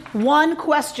read one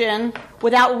question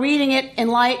without reading it in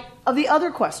light of the other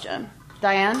question.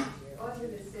 Diane? I was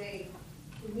going to say,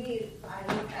 to me,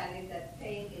 I look at it that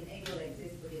Cain and Abel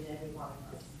exist within every one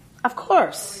of us. Of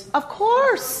course. Of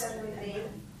course.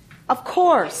 Of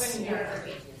course.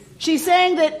 She's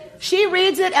saying that she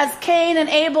reads it as Cain and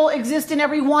Abel exist in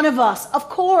every one of us. Of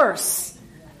course.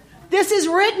 This is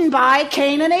written by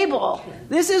Cain and Abel.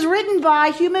 This is written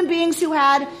by human beings who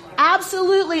had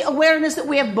absolutely awareness that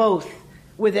we have both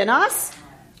within us.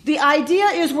 The idea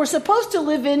is we're supposed to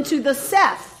live into the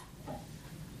Seth.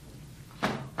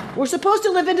 We're supposed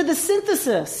to live into the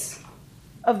synthesis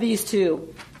of these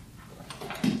two.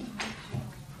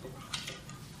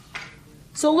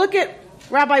 So look at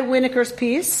Rabbi Winokur's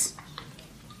piece.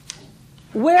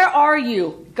 Where are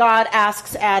you? God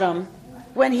asks Adam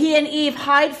when he and Eve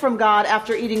hide from God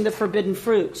after eating the forbidden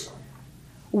fruit.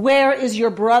 Where is your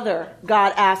brother?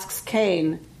 God asks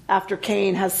Cain after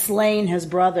Cain has slain his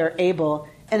brother Abel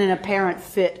in an apparent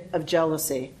fit of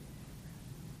jealousy.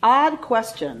 Odd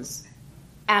questions.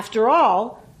 After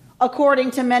all,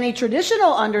 according to many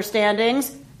traditional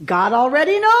understandings, God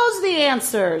already knows the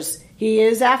answers. He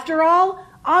is, after all,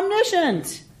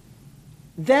 omniscient.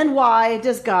 Then why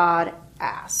does God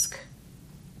ask?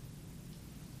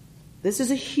 This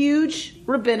is a huge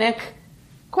rabbinic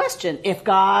question. If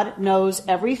God knows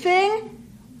everything,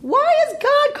 why is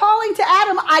God calling to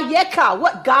Adam Ayeka?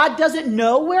 What, God doesn't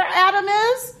know where Adam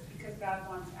is? Because God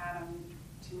wants Adam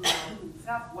to know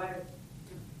himself,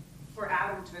 for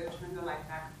Adam to turn the light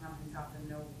back from himself and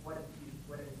know what has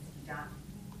he done.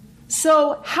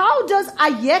 So how does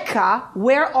Ayeka,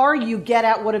 where are you, get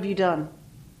at what have you done?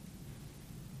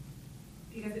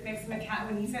 Because it makes him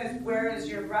account when he says, where is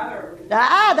your brother?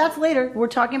 That's later. We're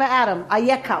talking about Adam.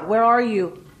 Ayeka, where are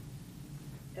you?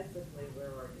 Ethically, where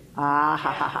are you? Ha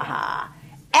ha ha ha.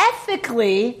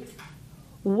 Ethically,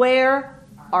 where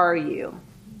are you?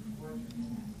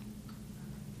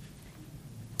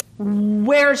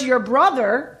 Where's your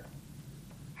brother?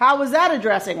 How was that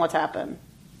addressing what's happened?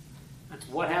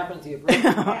 What happened to your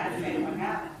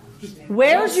brother?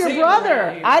 Where's your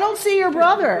brother? I don't see your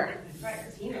brother.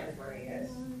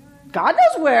 God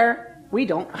knows where. We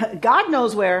don't. God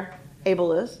knows where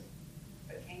Abel is.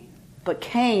 But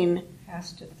Cain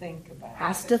has to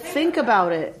think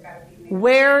about it.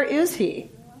 Where is he?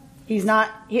 He's not.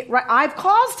 I've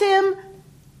caused him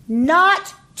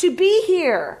not to be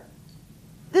here.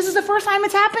 This is the first time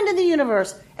it's happened in the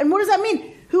universe. And what does that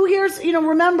mean? Who here,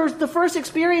 remembers the first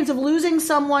experience of losing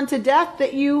someone to death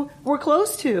that you were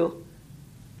close to?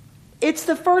 It's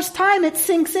the first time it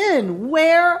sinks in.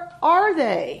 Where are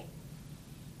they?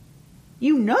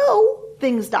 You know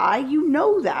things die. You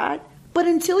know that. But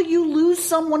until you lose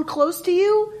someone close to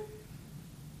you,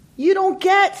 you don't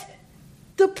get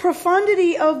the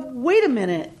profundity of, wait a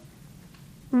minute,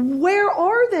 where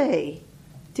are they?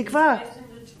 Tikva.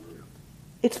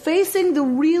 It's facing the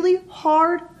really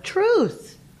hard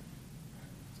truth.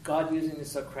 God using the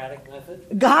Socratic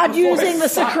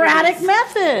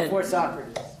method? Before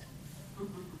Socrates.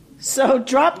 So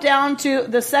drop down to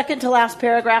the second to last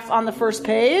paragraph on the first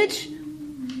page.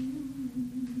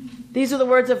 These are the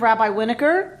words of Rabbi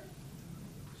Winokur.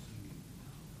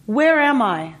 Where am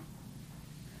I?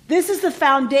 This is the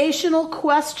foundational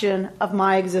question of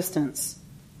my existence.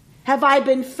 Have I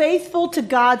been faithful to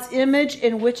God's image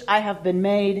in which I have been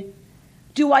made?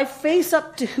 Do I face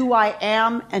up to who I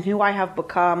am and who I have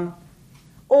become?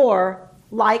 Or,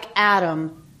 like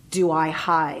Adam, do I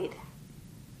hide?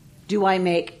 Do I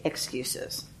make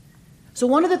excuses? So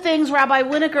one of the things Rabbi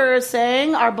Winokur is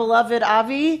saying, our beloved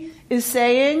Avi is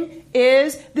saying,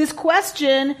 is this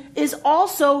question is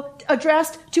also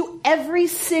addressed to every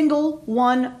single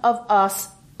one of us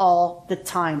all the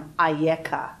time.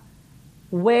 Ayeka.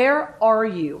 Where are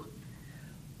you?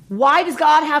 Why does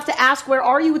God have to ask, where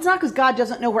are you? It's not because God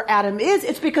doesn't know where Adam is.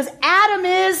 It's because Adam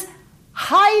is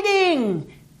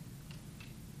hiding.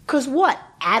 Because what?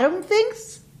 Adam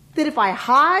thinks that if I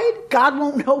hide, God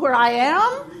won't know where I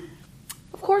am?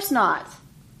 Of course not.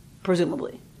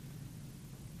 Presumably.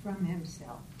 From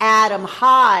himself. Adam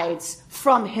hides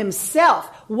from himself.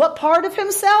 What part of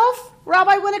himself,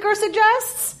 Rabbi Winokur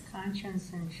suggests?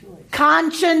 Conscience and choice.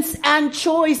 Conscience and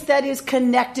choice that is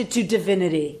connected to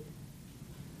divinity.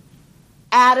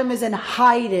 Adam is in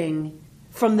hiding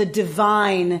from the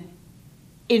divine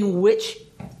in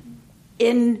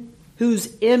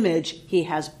whose image he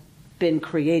has been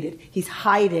created. He's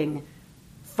hiding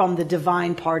from the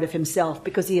divine part of himself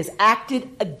because he has acted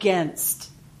against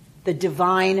the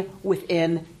divine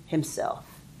within himself.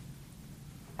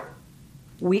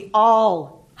 We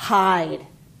all hide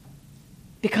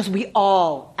because we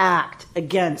all act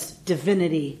against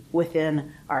divinity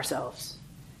within ourselves.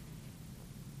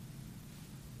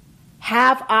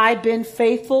 Have I been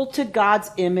faithful to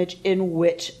God's image in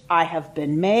which I have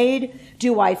been made?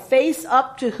 Do I face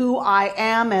up to who I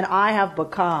am and I have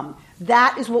become?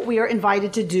 That is what we are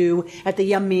invited to do at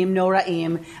the Yamim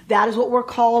Noraim. That is what we're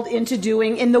called into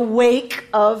doing in the wake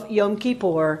of Yom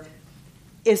Kippur,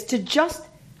 is to just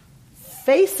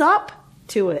face up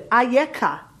to it.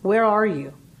 Ayeka, where are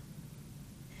you?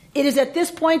 It is at this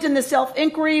point in the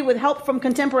self-inquiry, with help from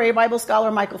contemporary Bible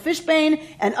scholar Michael Fishbane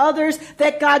and others,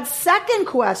 that God's second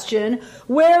question,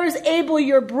 where is Abel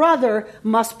your brother,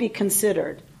 must be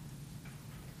considered.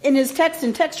 In his text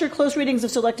and texture, close readings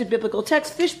of selected biblical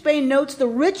texts, Fishbane notes the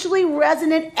richly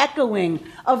resonant echoing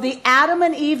of the Adam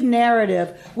and Eve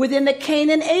narrative within the Cain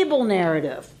and Abel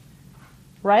narrative.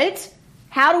 Right?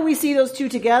 How do we see those two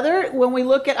together? When we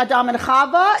look at Adam and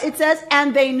Chava, it says,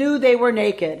 and they knew they were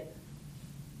naked.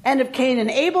 And of Cain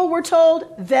and Abel, we're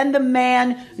told, then the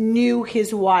man knew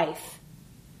his wife.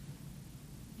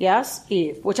 Yes,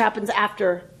 Eve, which happens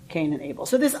after Cain and Abel.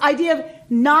 So this idea of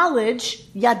knowledge,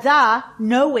 yada,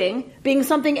 knowing, being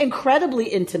something incredibly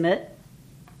intimate.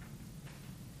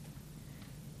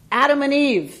 Adam and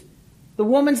Eve, the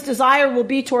woman's desire will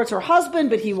be towards her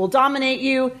husband, but he will dominate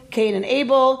you. Cain and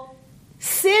Abel,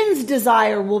 sin's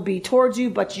desire will be towards you,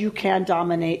 but you can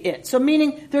dominate it. So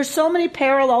meaning there's so many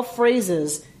parallel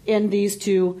phrases in these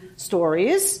two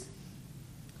stories.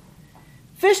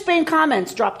 Fishbane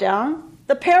comments, drop down.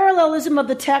 The parallelism of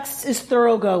the texts is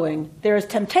thoroughgoing. There is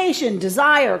temptation,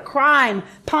 desire, crime,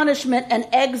 punishment, and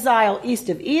exile east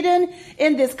of Eden.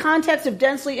 In this context of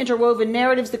densely interwoven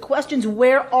narratives, the questions,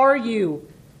 where are you?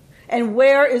 And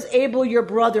where is Abel your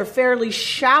brother, fairly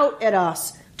shout at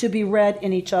us to be read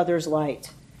in each other's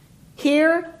light.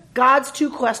 Here, God's two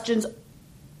questions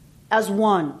as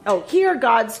one. Here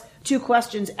God's two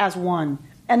questions as one.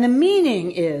 And the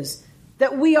meaning is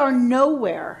that we are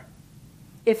nowhere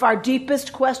if our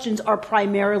deepest questions are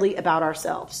primarily about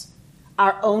ourselves,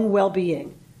 our own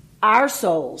well-being, our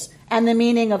souls, and the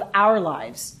meaning of our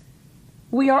lives.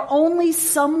 We are only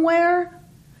somewhere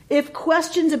if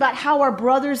questions about how our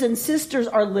brothers and sisters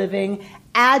are living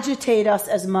agitate us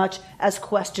as much as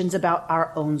questions about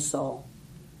our own soul.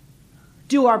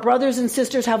 Do our brothers and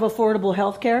sisters have affordable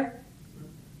health care?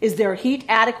 Is their heat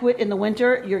adequate in the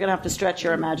winter? You're going to have to stretch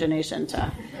your imagination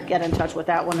to get in touch with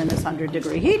that one in this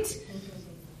 100-degree heat.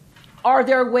 Are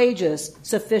their wages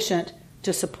sufficient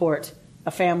to support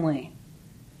a family?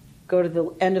 Go to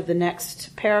the end of the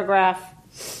next paragraph.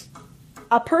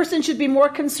 A person should be more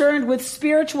concerned with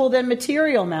spiritual than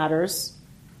material matters,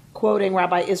 quoting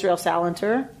Rabbi Israel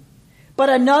Salanter. But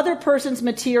another person's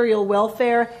material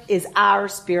welfare is our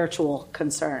spiritual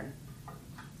concern.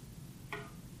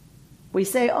 We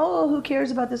say, oh, who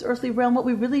cares about this earthly realm? What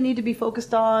we really need to be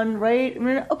focused on, right?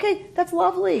 Okay, that's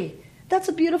lovely. That's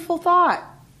a beautiful thought.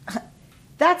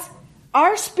 That's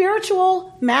our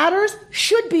spiritual matters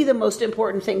should be the most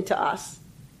important thing to us.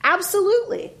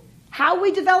 Absolutely. How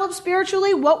we develop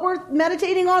spiritually, what we're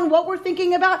meditating on, what we're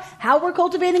thinking about, how we're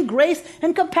cultivating grace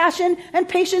and compassion and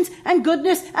patience and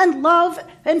goodness and love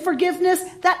and forgiveness,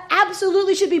 that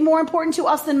absolutely should be more important to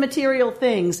us than material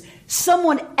things.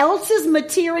 Someone else's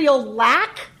material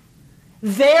lack,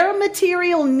 their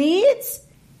material needs,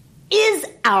 is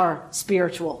our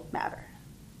spiritual matter.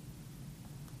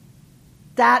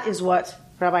 That is what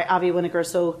Rabbi Avi Winokur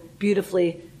so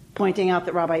beautifully pointing out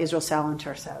that Rabbi Israel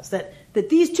Salanter says, that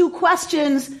these two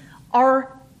questions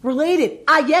are related.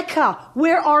 Ayeka,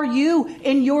 where are you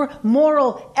in your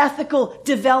moral, ethical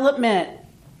development?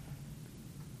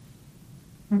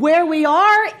 Where we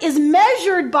are is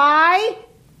measured by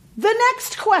the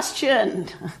next question.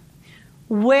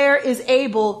 Where is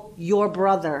Abel, your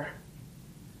brother?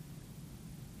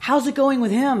 How's it going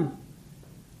with him?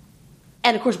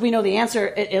 And of course, we know the answer,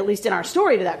 at least in our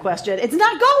story, to that question. It's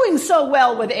not going so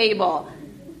well with Abel.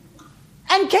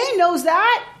 And Cain knows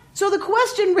that. So the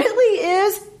question really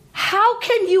is, how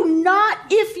can you not,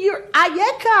 if you're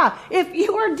ayeka, if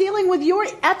you are dealing with your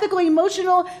ethical,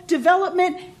 emotional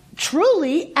development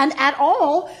truly and at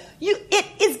all,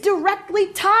 it is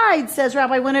directly tied, says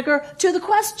Rabbi Winokur, to the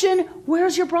question,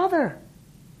 where's your brother?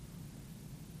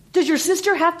 Does your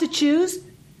sister have to choose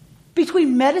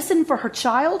between medicine for her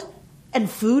child and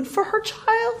food for her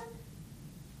child?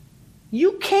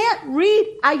 You can't read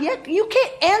ayeka. You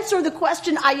can't answer the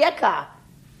question ayeka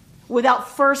without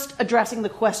first addressing the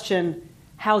question,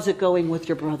 how's it going with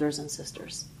your brothers and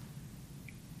sisters?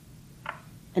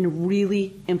 And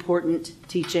really important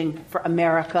teaching for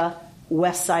America,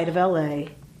 west side of LA,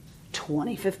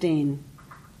 2015.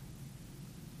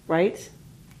 Right?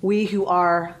 We who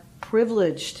are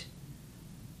privileged,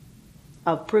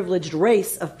 of privileged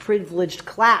race, of privileged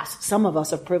class, some of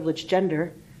us of privileged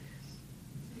gender.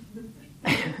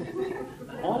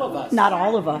 All of us. Not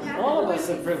all of us. All of us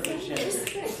are privileged gender.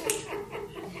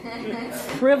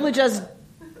 Privilege as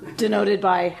denoted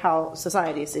by how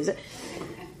society sees it.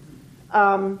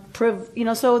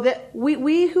 So that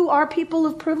we who are people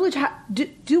of privilege,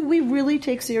 do we really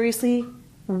take seriously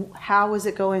how is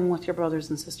it going with your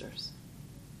brothers and sisters?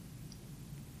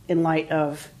 In light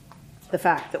of the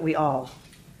fact that we all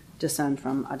descend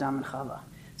from Adam and Chava.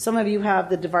 Some of you have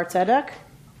the Devar Tzedek.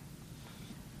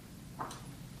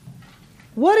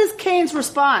 What is Cain's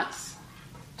response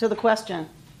to the question?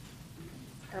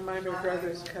 Are my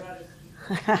brothers kept?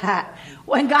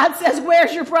 When God says,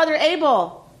 where's your brother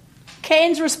Abel?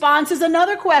 Cain's response is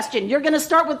another question. You're going to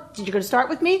start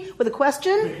with me with a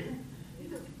question?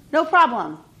 No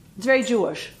problem. It's very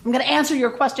Jewish. I'm going to answer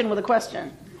your question with a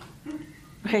question.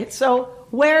 Right? So,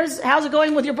 how's it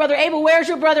going with your brother Abel? Where's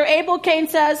your brother Abel? Cain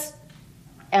says,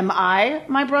 am I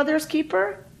my brother's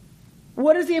keeper?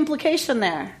 What is the implication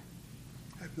there?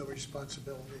 I have no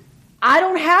responsibility. I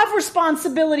don't have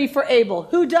responsibility for Abel.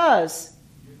 Who does?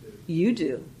 You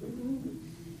do.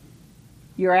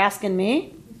 You're asking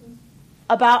me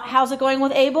about how's it going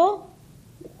with Abel?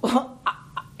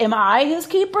 Am I his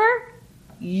keeper?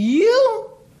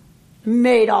 You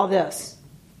made all this.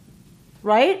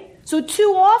 Right? So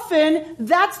too often,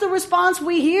 that's the response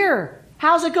we hear.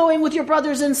 How's it going with your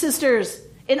brothers and sisters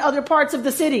in other parts of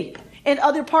the city, in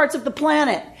other parts of the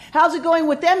planet? How's it going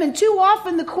with them? And too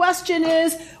often the question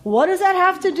is, what does that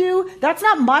have to do? That's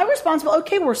not my responsibility.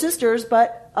 Okay, we're sisters,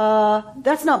 but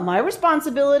that's not my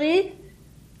responsibility.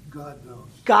 God knows.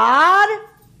 God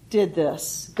did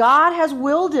this. God has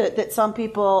willed it that some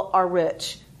people are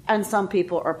rich and some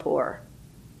people are poor.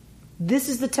 This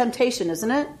is the temptation,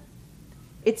 isn't it?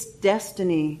 It's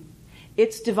destiny.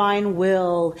 It's divine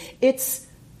will. It's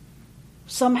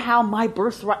somehow my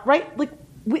birthright, right? Like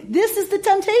this is the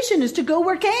temptation, is to go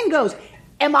where Cain goes.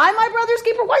 Am I my brother's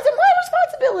keeper? Why is it my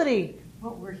responsibility?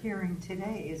 What we're hearing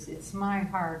today is it's my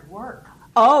hard work.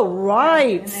 Oh,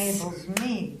 right. That enables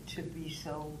me to be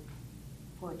so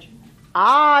fortunate.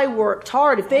 I worked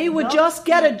hard. If they would just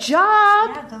get a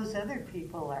job. Yeah, those other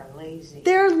people are lazy.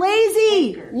 They're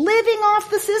lazy, living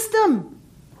off the system.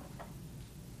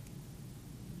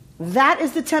 That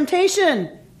is the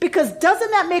temptation. Because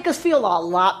doesn't that make us feel a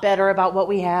lot better about what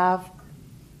we have?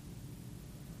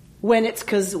 When it's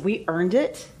because we earned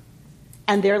it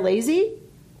and they're lazy?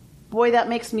 Boy, that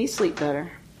makes me sleep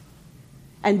better.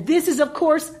 And this is, of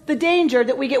course, the danger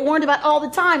that we get warned about all the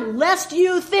time, lest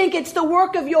you think it's the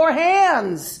work of your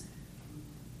hands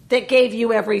that gave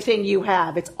you everything you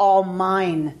have. It's all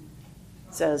mine,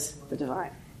 says the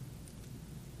divine.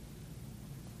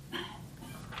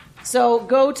 So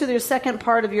go to the second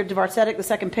part of your Devar Tzedek, the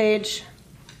second page,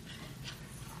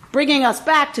 bringing us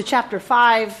back to chapter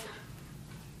 5.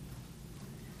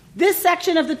 This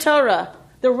section of the Torah,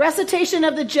 the recitation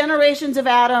of the generations of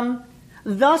Adam,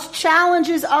 thus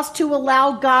challenges us to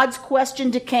allow God's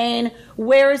question to Cain,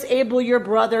 where is Abel your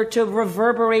brother, to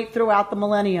reverberate throughout the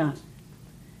millennia.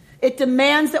 It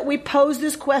demands that we pose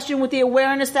this question with the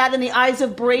awareness that in the eyes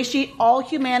of Bereshit, all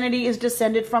humanity is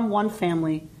descended from one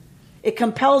family. It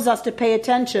compels us to pay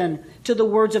attention to the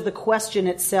words of the question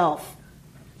itself,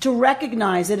 to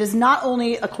recognize it is not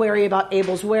only a query about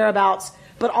Abel's whereabouts,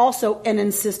 but also an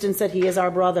insistence that he is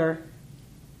our brother.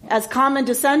 As common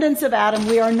descendants of Adam,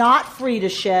 we are not free to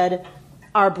shed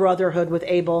our brotherhood with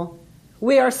Abel.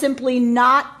 We are simply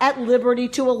not at liberty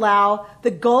to allow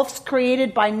the gulfs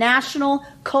created by national,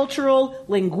 cultural,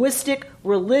 linguistic,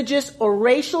 religious, or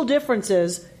racial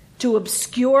differences to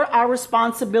obscure our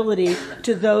responsibility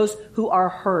to those who are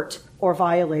hurt or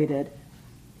violated.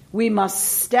 We must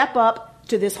step up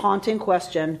to this haunting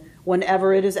question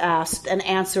whenever it is asked and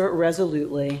answer it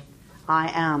resolutely.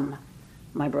 I am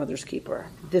my brother's keeper.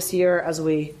 This year, as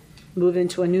we move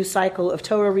into a new cycle of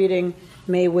Torah reading,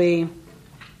 may we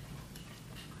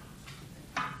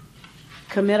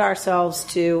commit ourselves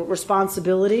to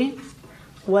responsibility,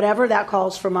 whatever that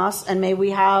calls from us, and may we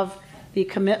have the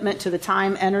commitment to the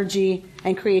time, energy,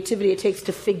 and creativity it takes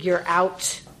to figure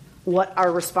out what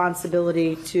our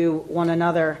responsibility to one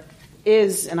another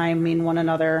is, and I mean one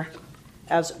another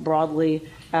as broadly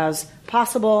as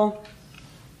possible.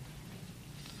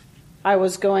 I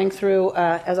was going through,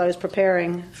 as I was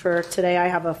preparing for today, I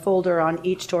have a folder on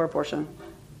each Torah portion.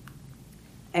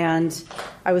 And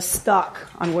I was stuck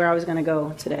on where I was going to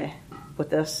go today with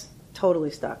this.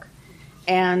 Totally stuck.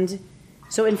 And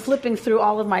so in flipping through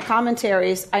all of my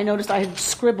commentaries, I noticed I had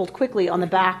scribbled quickly on the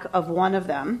back of one of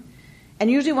them. And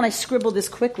usually when I scribble this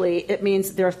quickly, it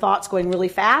means there are thoughts going really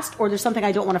fast, or there's something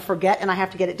I don't want to forget and I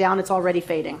have to get it down. It's already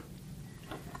fading.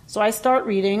 So I start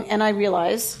reading and I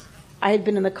realize I had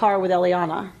been in the car with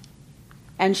Eliana,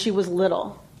 and she was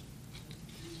little.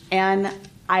 And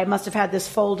I must have had this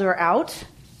folder out,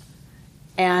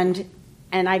 and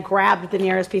I grabbed the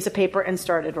nearest piece of paper and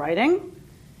started writing.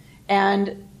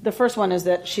 And the first one is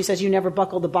that she says, you never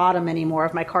buckle the bottom anymore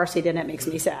of my car seat, and it makes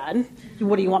me sad.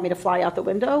 What do you want me to fly out the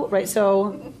window? Right,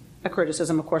 so a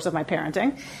criticism, of course, of my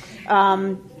parenting.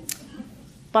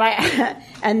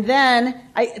 And then,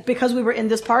 because we were in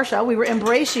this parsha, we were in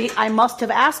Bereshit, I must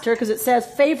have asked her, because it says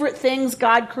favorite things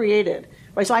God created.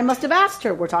 Right, so I must have asked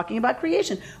her, we're talking about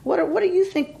creation. What do you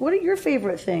think, what are your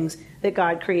favorite things that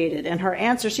God created? And her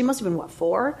answer, she must have been,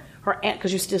 4?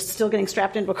 Because you're still getting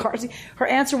strapped into a car seat. Her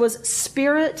answer was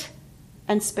spirit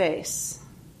and space.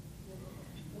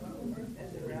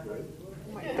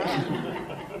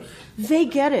 They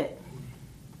get it.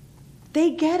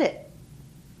 They get it.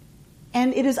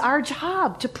 And it is our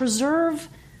job to preserve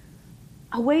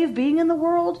a way of being in the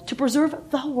world, to preserve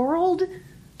the world,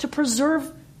 to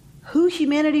preserve who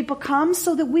humanity becomes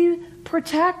so that we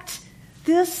protect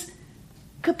this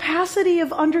capacity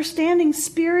of understanding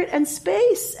spirit and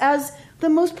space as the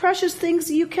most precious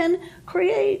things you can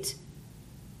create.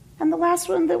 And the last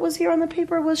one that was here on the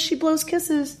paper was she blows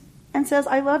kisses and says,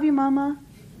 I love you, Mama.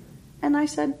 And I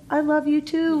said, I love you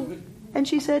too. And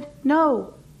she said,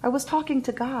 no, I was talking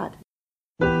to God.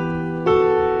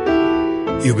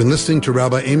 You've been listening to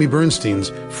Rabbi Amy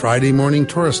Bernstein's Friday Morning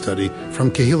Torah Study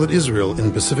from Kehillat Israel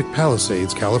in Pacific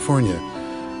Palisades, California.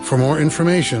 For more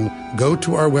information, go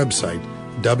to our website,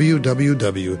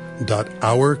 www.ourki.org.